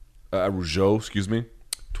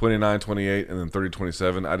 29-28, and then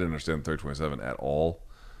 30-27. I didn't understand 30-27 at all.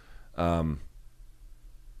 I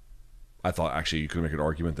thought actually you could make an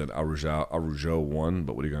argument that Araujo won,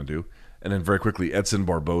 but what are you going to do? And then very quickly, Edson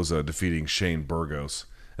Barboza defeating Shane Burgos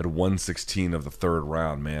at 1:16 of the third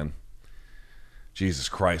round, man. Jesus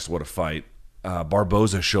Christ, what a fight.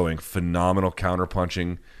 Barboza showing phenomenal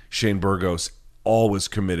counterpunching. Shane Burgos always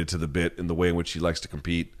committed to the bit in the way in which he likes to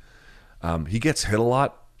compete. He gets hit a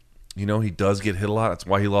lot. He does get hit a lot. That's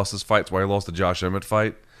why he lost his fight. That's why he lost the Josh Emmett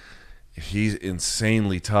fight. He's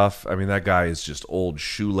insanely tough. I mean, that guy is just old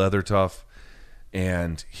shoe leather tough.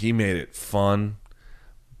 And he made it fun.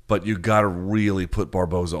 But you got to really put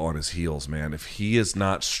Barboza on his heels, man. If he is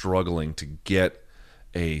not struggling to get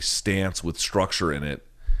a stance with structure in it,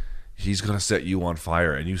 he's going to set you on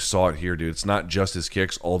fire. And you saw it here, dude. It's not just his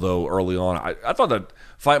kicks, although early on, I thought that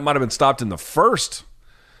fight might have been stopped in the first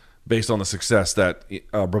based on the success that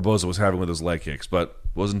Barboza was having with his leg kicks, but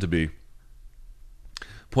wasn't to be.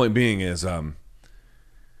 Point being is,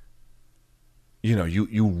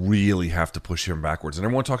 you really have to push him backwards. And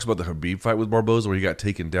everyone talks about the Khabib fight with Barboza where he got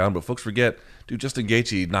taken down, but folks forget, dude, Justin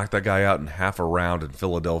Gaethje knocked that guy out in half a round in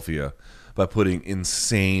Philadelphia by putting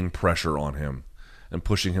insane pressure on him and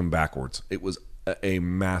pushing him backwards. It was a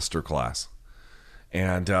masterclass.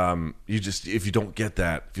 And if you don't get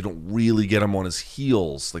that, if you don't really get him on his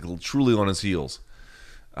heels, like truly on his heels,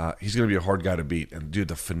 he's going to be a hard guy to beat. And dude,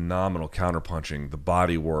 the phenomenal counterpunching, the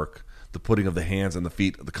body work, the putting of the hands and the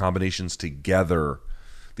feet, the combinations together,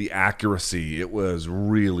 the accuracy, it was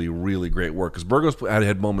really, really great work. Because Burgos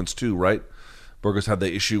had moments too, right? Burgos had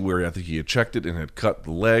the issue where I think he had checked it and had cut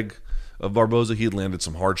the leg of Barboza. He had landed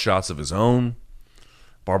some hard shots of his own.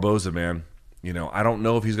 Barboza, man, I don't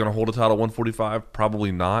know if he's going to hold a title 145.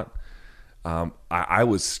 Probably not. I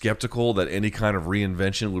was skeptical that any kind of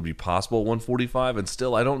reinvention would be possible at 145, and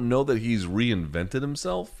still I don't know that he's reinvented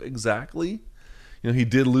himself exactly. He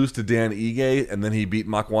did lose to Dan Ige, and then he beat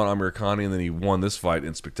Makwan Amirkhani, and then he won this fight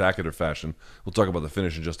in spectacular fashion. We'll talk about the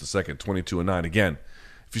finish in just a second. 22-9. Again,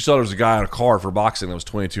 if you saw there was a guy on a card for boxing that was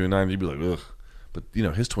 22-9, you'd be like, ugh. But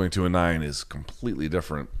his 22-9 is completely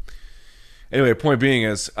different. Anyway, point being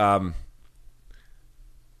is,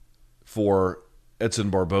 for Edson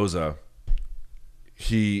Barboza,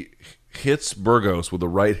 he hits Burgos with the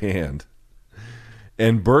right hand,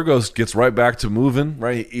 and Burgos gets right back to moving,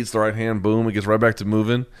 right? He eats the right hand, boom, he gets right back to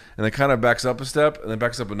moving, and then kind of backs up a step, and then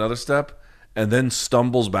backs up another step, and then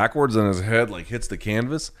stumbles backwards, and his head hits the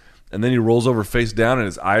canvas, and then he rolls over face down, and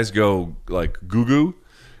his eyes go goo-goo,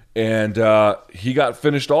 and he got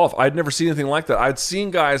finished off. I'd never seen anything like that. I'd seen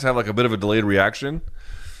guys have a bit of a delayed reaction,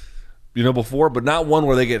 before, but not one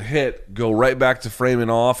where they get hit, go right back to framing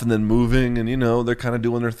off and then moving, and they're kind of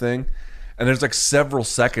doing their thing. And there's several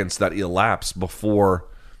seconds that elapse before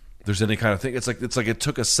there's any kind of thing. It's like it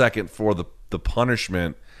took a second for the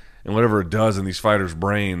punishment and whatever it does in these fighters'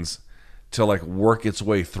 brains to work its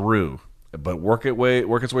way through. But work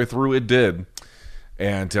its way through it did.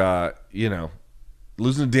 And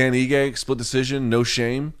losing to Dan Ige, split decision, no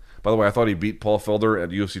shame. By the way, I thought he beat Paul Felder at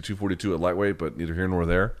UFC 242 at lightweight, but neither here nor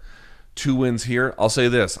there. 2 wins here. I'll say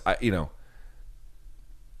this,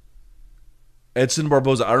 Edson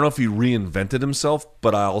Barboza, I don't know if he reinvented himself,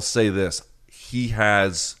 but I'll say this. He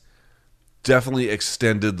has definitely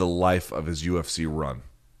extended the life of his UFC run.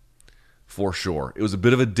 For sure. It was a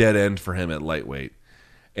bit of a dead end for him at lightweight.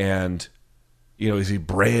 And, is he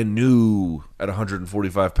brand new at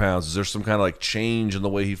 145 pounds? Is there some kind of like change in the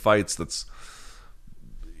way he fights that's,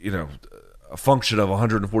 a function of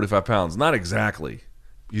 145 pounds? Not exactly.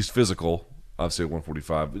 He's physical, obviously at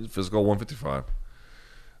 145, but physical at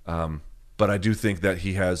 155. But I do think that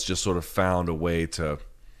he has just sort of found a way to,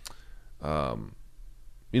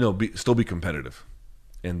 still be competitive.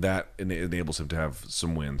 And that enables him to have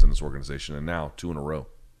some wins in this organization. And now 2 in a row.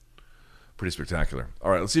 Pretty spectacular.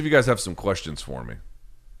 All right, let's see if you guys have some questions for me.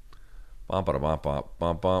 Bump, bump, bump, bump,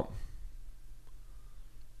 bump, bump.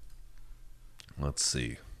 Let's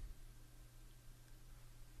see.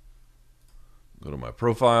 Go to my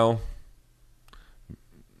profile.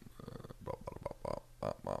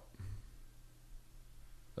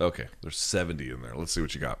 Okay, there's 70 in there. Let's see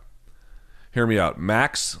what you got. Hear me out.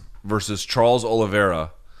 Max versus Charles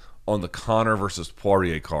Oliveira on the Conor versus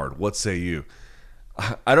Poirier card. What say you?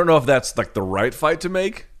 I don't know if that's like the right fight to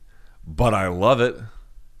make, but I love it.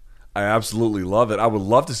 I absolutely love it. I would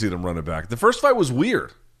love to see them run it back. The first fight was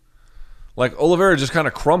weird. Like Oliveira just kind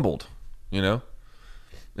of crumbled, and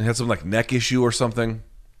had some like neck issue or something.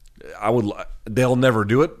 They'll never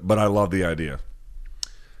do it, but I love the idea.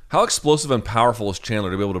 How explosive and powerful is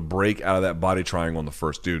Chandler to be able to break out of that body triangle on the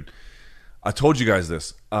first? Dude, I told you guys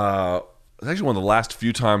this. It's actually one of the last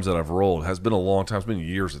few times that I've rolled. It has been a long time. It's been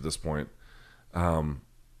years at this point. Well,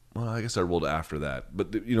 I guess I rolled after that.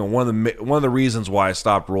 But one of the reasons why I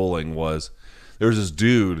stopped rolling was there was this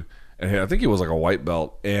dude, and I think he was like a white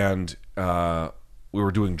belt, and we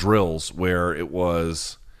were doing drills where it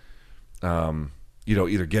was,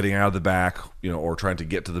 either getting out of the back, or trying to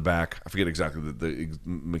get to the back. I forget exactly the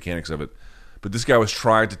mechanics of it. But this guy was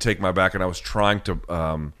trying to take my back, and I was trying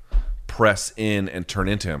to press in and turn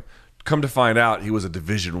into him. Come to find out, he was a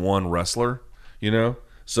Division I wrestler,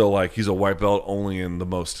 So, like, he's a white belt only in the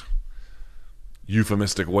most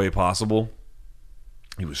euphemistic way possible.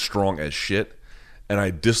 He was strong as shit. And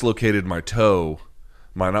I dislocated my toe,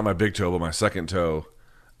 not my big toe, but my second toe,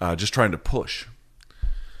 just trying to push.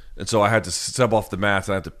 And so I had to step off the mat,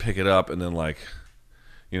 and I had to pick it up and then,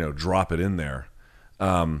 drop it in there.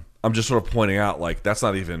 I'm just sort of pointing out, like, that's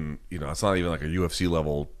not even, it's not even like a UFC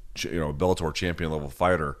level, Bellator champion level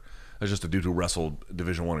fighter. That's just a dude who wrestled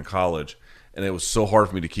Division I in college. And it was so hard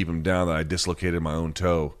for me to keep him down that I dislocated my own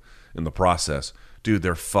toe in the process. Dude,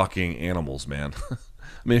 they're fucking animals, man. I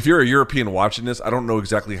mean, if you're a European watching this, I don't know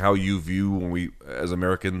exactly how you view when we, as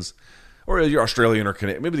Americans, or you're Australian or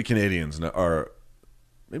Canadian, maybe the Canadians know, or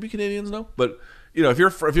maybe Canadians know. But if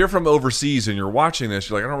you're from overseas and you're watching this,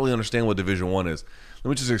 you're like, I don't really understand what Division I is. Let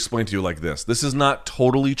me just explain to you like this. This is not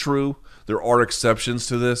totally true. There are exceptions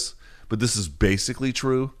to this, but this is basically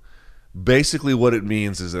true. Basically what it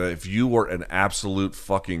means is that if you were an absolute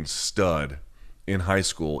fucking stud in high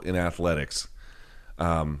school in athletics,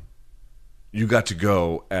 you got to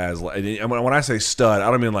go as, and when I say stud,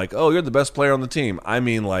 I don't mean like, oh, you're the best player on the team. I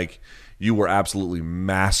mean like you were absolutely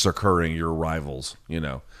massacring your rivals,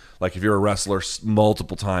 Like if you're a wrestler,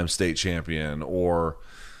 multiple time state champion, or,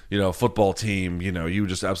 football team, you were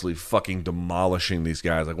just absolutely fucking demolishing these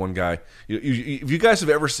guys. Like one guy, if you guys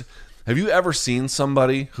have you ever seen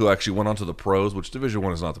somebody who actually went on to the pros, which Division I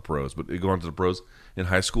is not the pros, but they go on to the pros in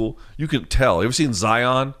high school? You can tell. You ever seen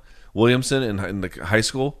Zion Williamson in the high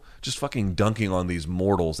school? Just fucking dunking on these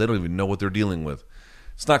mortals. They don't even know what they're dealing with.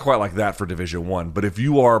 It's not quite like that for Division I. But if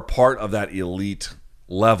you are part of that elite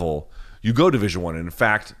level, you go Division I. And in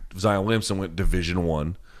fact, Zion Williamson went Division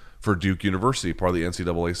I for Duke University, part of the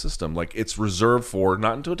NCAA system. Like, it's reserved for,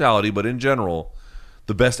 not in totality, but in general,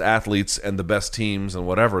 the best athletes and the best teams and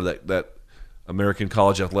whatever that American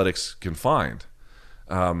college athletics can find.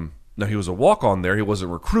 Now, he was a walk-on there. He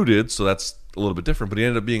wasn't recruited, so that's a little bit different. But he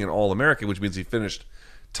ended up being an All-American, which means he finished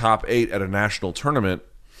top 8 at a national tournament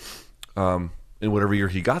in whatever year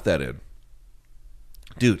he got that in.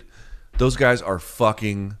 Dude, those guys are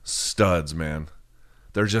fucking studs, man.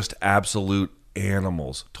 They're just absolute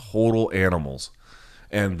animals, total animals.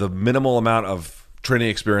 And the minimal amount of training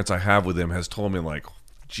experience I have with them has told me, like,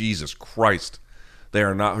 Jesus Christ, they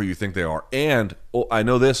are not who you think they are. And I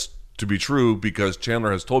know this to be true because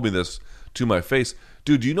Chandler has told me this to my face.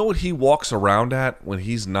 Dude, do you know what he walks around at when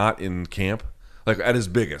he's not in camp? Like at his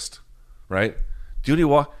biggest, right? Do you know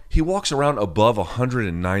what he walks around above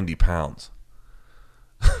 190 pounds.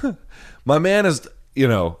 My man is,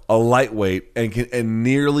 a lightweight and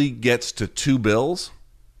nearly gets to 2 bills.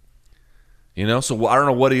 So I don't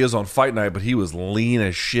know what he is on fight night, but he was lean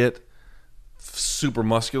as shit. super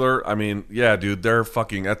muscular. I mean, yeah, dude, they're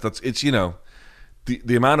fucking. It's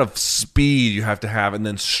the amount of speed you have to have, and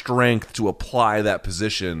then strength to apply that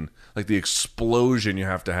position, like the explosion you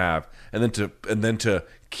have to have, and then to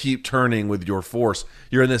keep turning with your force.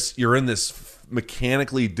 You're in this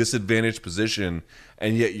mechanically disadvantaged position,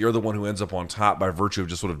 and yet you're the one who ends up on top by virtue of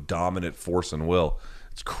just sort of dominant force and will.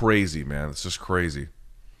 It's crazy, man. It's just crazy.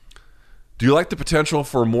 Do you like the potential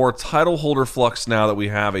for more title holder flux now that we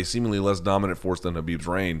have a seemingly less dominant force than Khabib's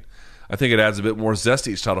reign? I think it adds a bit more zest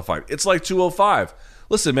to each title fight. It's like 205.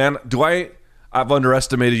 Listen, man, I've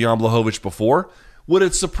underestimated Jan Blachowicz before. Would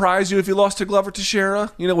it surprise you if he lost to Glover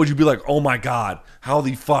Teixeira? Would you be like, oh my God, how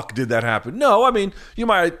the fuck did that happen? No, I mean, you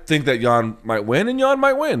might think that Jan might win, and Jan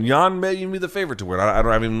might win. Jan may even be the favorite to win. I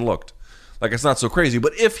haven't even looked. Like, it's not so crazy.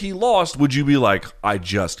 But if he lost, would you be like, I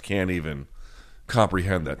just can't even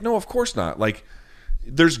comprehend that? No, of course not. Like,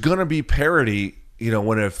 there's going to be parity,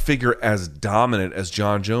 when a figure as dominant as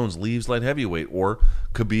John Jones leaves light heavyweight, or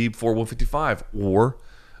Khabib for 155, or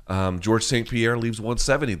George St. Pierre leaves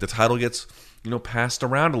 170. The title gets, passed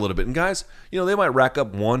around a little bit. And guys, they might rack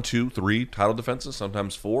up 1, 2, 3 title defenses,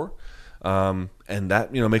 sometimes 4. And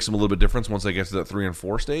that, makes them a little bit different once they get to that 3 and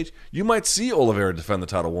 4 stage. You might see Oliveira defend the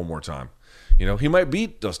title one more time. He might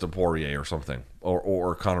beat Dustin Poirier or something,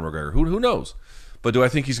 or Conor McGregor. Who knows? But do I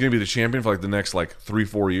think he's going to be the champion for the next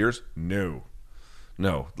 3-4 years? No.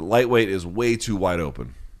 The lightweight is way too wide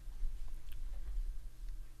open.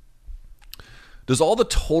 Does all the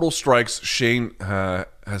total strikes Shane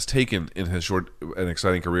has taken in his short and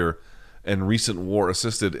exciting career and recent war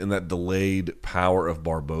assisted in that delayed power of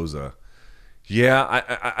Barboza? Yeah,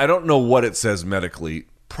 I don't know what it says medically.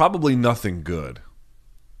 Probably nothing good.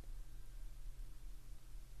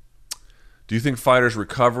 Do you think fighters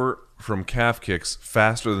recover from calf kicks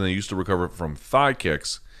faster than they used to recover from thigh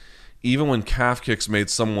kicks, even when calf kicks made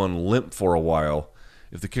someone limp for a while?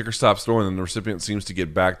 If the kicker stops throwing, then the recipient seems to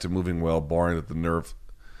get back to moving well, barring that the nerve.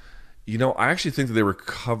 I actually think that they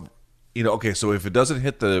recover. Okay, so if it doesn't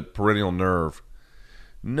hit the peroneal nerve,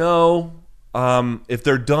 no. If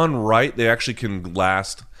they're done right, they actually can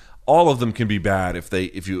last. All of them can be bad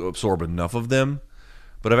if you absorb enough of them.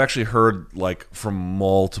 But I've actually heard from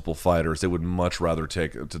multiple fighters they would much rather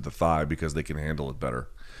take it to the thigh because they can handle it better.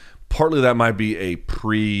 Partly that might be a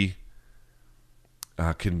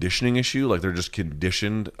conditioning issue, like they're just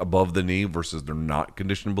conditioned above the knee versus they're not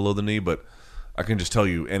conditioned below the knee. But I can just tell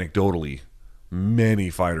you anecdotally,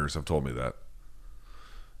 many fighters have told me that.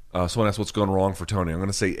 Someone asked what's going wrong for Tony. I'm going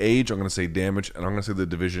to say age, I'm going to say damage, and I'm going to say the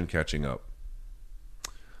division catching up.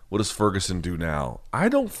 What does Ferguson do now? I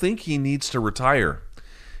don't think he needs to retire.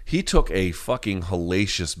 He took a fucking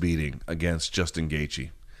hellacious beating against Justin Gaethje.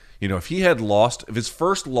 If he had lost, if his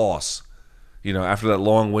first loss, after that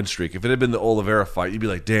long win streak, if it had been the Oliveira fight, you'd be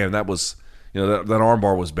like, damn, that was, that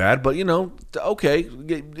armbar was bad. But, okay,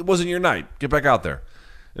 it wasn't your night. Get back out there.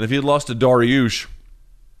 And if he had lost to Dariush,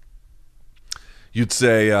 you'd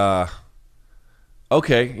say,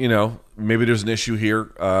 okay, maybe there's an issue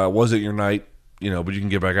here. Wasn't your night, but you can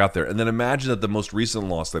get back out there. And then imagine that the most recent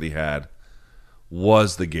loss that he had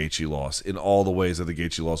was the Gaethje loss in all the ways that the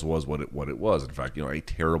Gaethje loss was what it was. In fact, a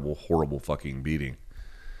terrible, horrible fucking beating.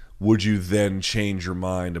 Would you then change your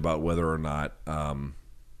mind about whether or not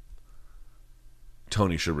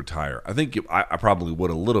Tony should retire? I think I probably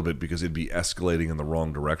would a little bit because it'd be escalating in the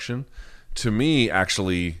wrong direction. To me,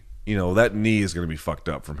 actually, that knee is going to be fucked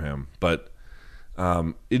up from him. But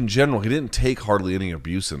in general, he didn't take hardly any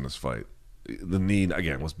abuse in this fight. The knee,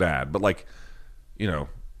 again, was bad. But,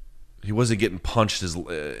 he wasn't getting punched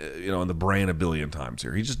in the brain a billion times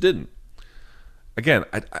here. He just didn't. Again,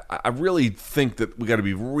 I really think that we got to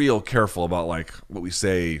be real careful about what we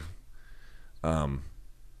say in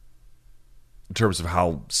terms of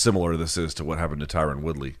how similar this is to what happened to Tyron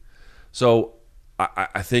Woodley. So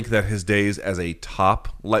I think that his days as a top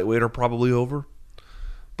lightweight are probably over,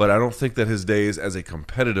 but I don't think that his days as a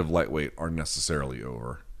competitive lightweight are necessarily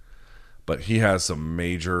over. But he has some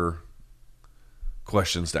major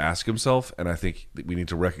questions to ask himself, and I think that we need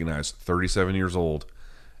to recognize 37 years old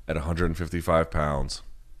at 155 pounds,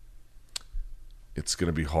 it's going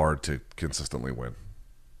to be hard to consistently win.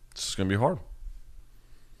 It's just going to be hard.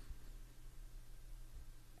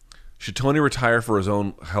 Should Tony retire for his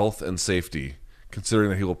own health and safety,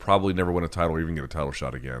 considering that he will probably never win a title or even get a title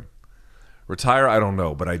shot again? Retire, I don't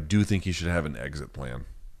know, but I do think he should have an exit plan,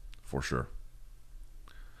 for sure.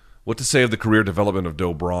 What to say of the career development of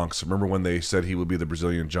Do Bronx? Remember when they said he would be the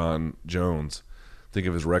Brazilian John Jones? Think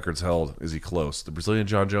of his records held. Is he close? The Brazilian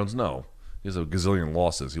John Jones? No. He has a gazillion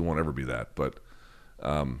losses. He won't ever be that. But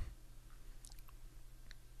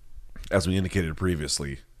as we indicated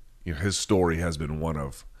previously, his story has been one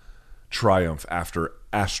of triumph after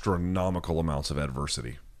astronomical amounts of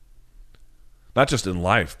adversity. Not just in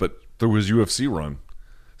life, but through his UFC run.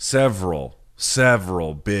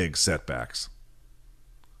 Several big setbacks.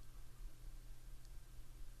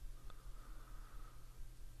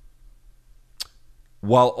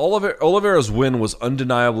 While Oliveira's win was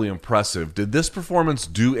undeniably impressive, did this performance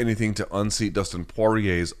do anything to unseat Dustin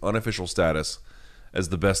Poirier's unofficial status as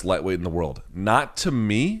the best lightweight in the world? Not to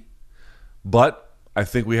me, but I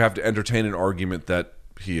think we have to entertain an argument that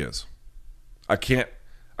he is. I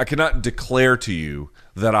cannot declare to you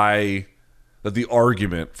that the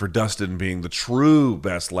argument for Dustin being the true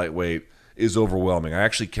best lightweight is overwhelming. I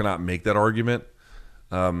actually cannot make that argument.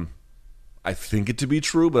 I think it to be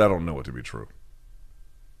true, but I don't know it to be true.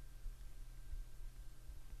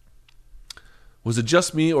 Was it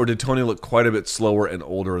just me, or did Tony look quite a bit slower and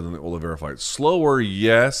older than the Oliveira fight? Slower,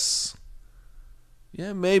 yes.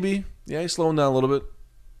 Yeah, maybe. Yeah, he's slowing down a little bit.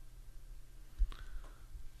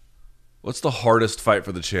 What's the hardest fight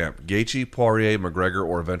for the champ? Gaethje, Poirier, McGregor,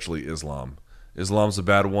 or eventually Islam? Islam's a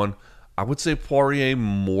bad one. I would say Poirier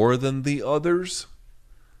more than the others,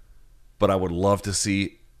 but I would love to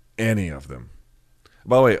see any of them.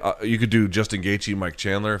 By the way, you could do Justin Gaethje, Mike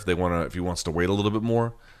Chandler if he wants to wait a little bit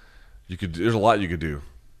more. There's a lot you could do.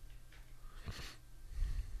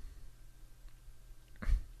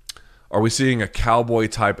 Are we seeing a cowboy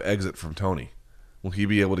type exit from Tony? Will he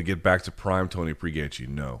be able to get back to prime Tony pre-Gaethje?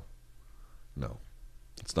 No.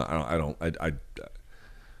 It's not.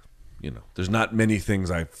 There's not many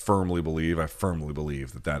things I firmly believe. I firmly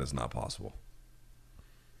believe that is not possible.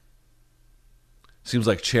 Seems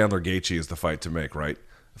like Chandler Gaethje is the fight to make, right?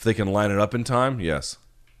 If they can line it up in time, yes.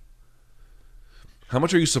 How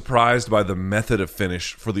much are you surprised by the method of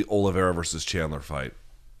finish for the Oliveira versus Chandler fight?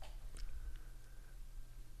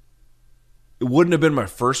 It wouldn't have been my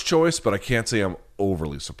first choice, but I can't say I'm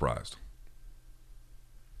overly surprised.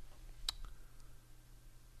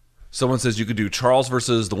 Someone says you could do Charles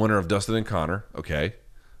versus the winner of Dustin and Conor. Okay.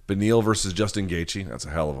 Beneil versus Justin Gaethje. That's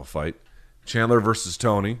a hell of a fight. Chandler versus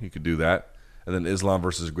Tony. You could do that. And then Islam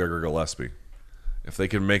versus Gregor Gillespie. If they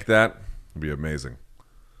can make that, it'd be amazing.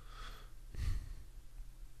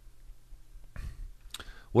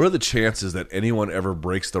 What are the chances that anyone ever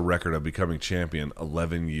breaks the record of becoming champion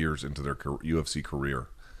 11 years into their UFC career?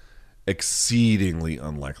 Exceedingly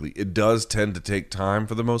unlikely. It does tend to take time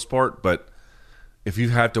for the most part, but if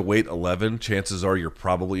you've had to wait 11, chances are you're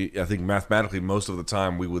probably, I think mathematically most of the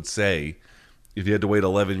time we would say, if you had to wait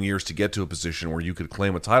 11 years to get to a position where you could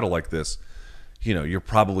claim a title like this, you're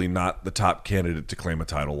probably not the top candidate to claim a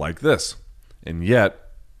title like this. And yet,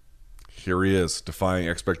 here he is, defying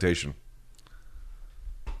expectation.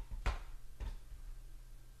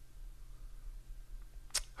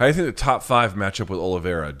 How do you think the top 5 match up with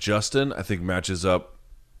Oliveira? Justin, I think, matches up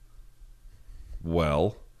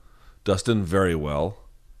well. Dustin, very well.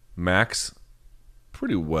 Max,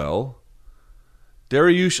 pretty well.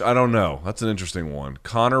 Dariush, I don't know. That's an interesting one.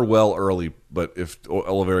 Conor, well early, but if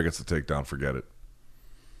Oliveira gets the takedown, forget it.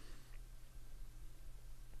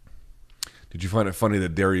 Did you find it funny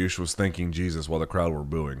that Dariush was thanking Jesus while the crowd were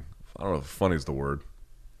booing? I don't know if funny is the word.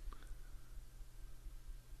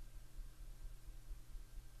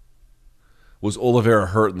 Was Oliveira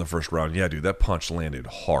hurt in the first round? Yeah, dude, that punch landed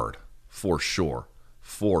hard. For sure.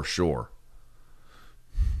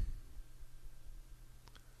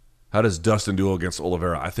 How does Dustin do against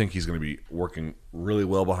Oliveira? I think he's going to be working really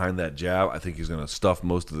well behind that jab. I think he's going to stuff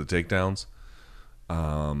most of the takedowns.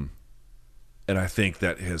 And I think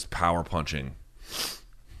that his power punching,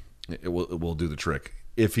 it will do the trick.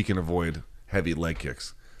 If he can avoid heavy leg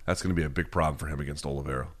kicks, that's going to be a big problem for him against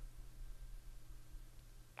Oliveira.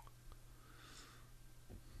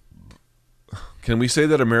 Can we say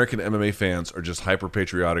that American MMA fans are just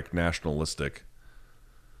hyper-patriotic, nationalistic?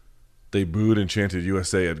 They booed and chanted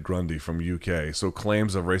USA at Grundy from UK, so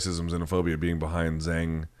claims of racism, xenophobia being behind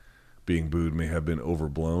Zhang being booed may have been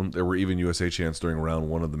overblown. There were even USA chants during round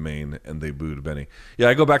 1 of the main, and they booed Benny. Yeah,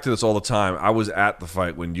 I go back to this all the time. I was at the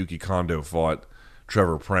fight when Yuki Kondo fought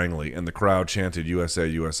Trevor Prangley, and the crowd chanted USA,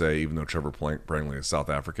 USA, even though Trevor Prangley is South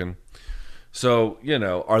African. So,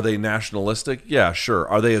 are they nationalistic? Yeah, sure.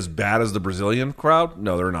 Are they as bad as the Brazilian crowd?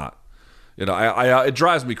 No, they're not. It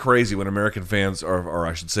drives me crazy when American fans, or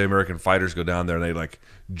I should say American fighters, go down there and they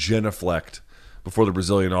genuflect before the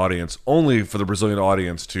Brazilian audience, only for the Brazilian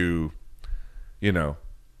audience to,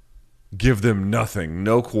 give them nothing,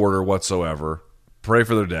 no quarter whatsoever, pray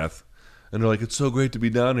for their death. And they're like, it's so great to be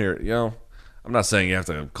down here. I'm not saying you have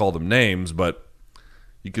to call them names, but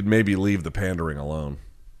you could maybe leave the pandering alone.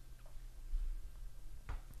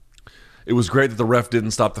 It was great that the ref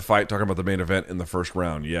didn't stop the fight, talking about the main event in the first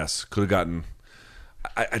round. Yes, could have gotten...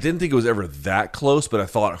 I didn't think it was ever that close, but I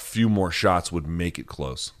thought a few more shots would make it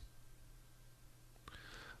close.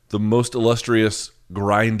 The most illustrious,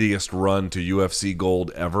 grindiest run to UFC gold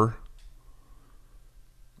ever.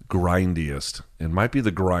 Grindiest. It might be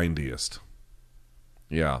the grindiest.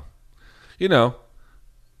 Yeah. You know.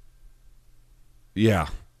 Yeah.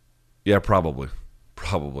 Yeah, probably.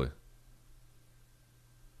 Probably.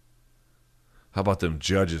 How about them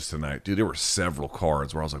judges tonight? Dude, there were several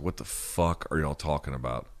cards where I was like, what the fuck are y'all talking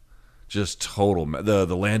about? Just total.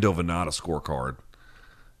 The Lando Venata scorecard.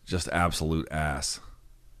 Just absolute ass.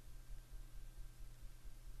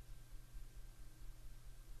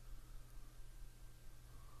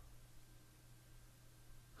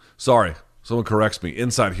 Sorry, someone corrects me.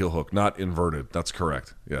 Inside heel hook, not inverted. That's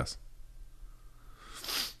correct. Yes.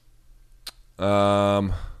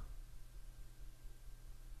 The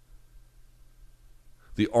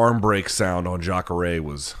arm break sound on Jacare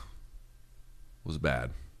was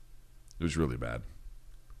bad. It was really bad.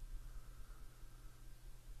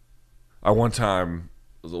 It was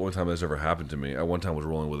the only time this ever happened to me. I one time was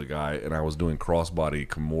rolling with a guy, and I was doing crossbody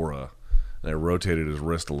Kimura, and I rotated his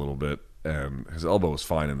wrist a little bit, and his elbow was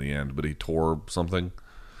fine in the end, but he tore something,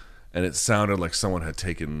 and it sounded like someone had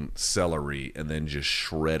taken celery and then just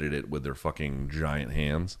shredded it with their fucking giant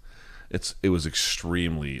hands. It was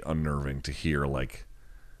extremely unnerving to hear, like,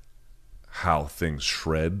 how things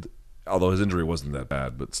shred. Although his injury wasn't that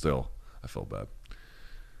bad, but still, I felt bad.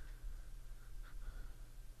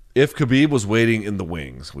 If Khabib was waiting in the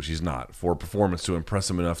wings, which he's not, for a performance to impress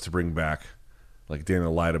him enough to bring back, like Dana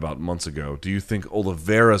lied about months ago, do you think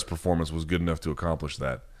Oliveira's performance was good enough to accomplish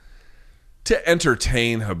that? To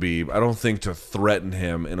entertain Khabib, I don't think to threaten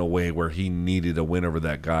him in a way where he needed a win over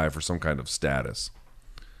that guy for some kind of status.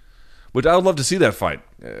 Which I would love to see that fight,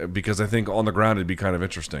 because I think on the ground it'd be kind of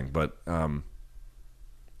interesting. But,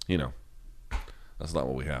 you know, that's not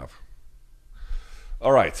what we have.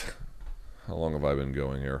 All right. How long have I been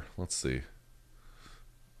going here? Let's see.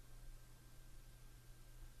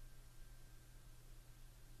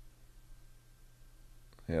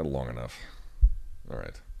 Yeah, long enough. All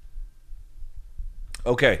right.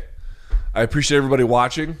 Okay. I appreciate everybody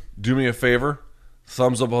watching. Do me a favor.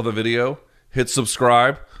 Thumbs up on the video. Hit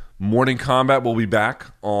subscribe. Morning Combat will be back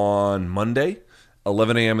on Monday,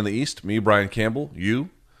 11 a.m. in the East. Me, Brian Campbell,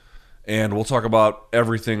 you. And we'll talk about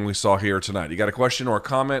everything we saw here tonight. You got a question or a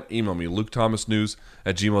comment? Email me,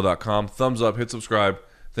 lukethomasnews@gmail.com. Thumbs up, hit subscribe.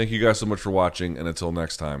 Thank you guys so much for watching. And until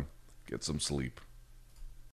next time, get some sleep.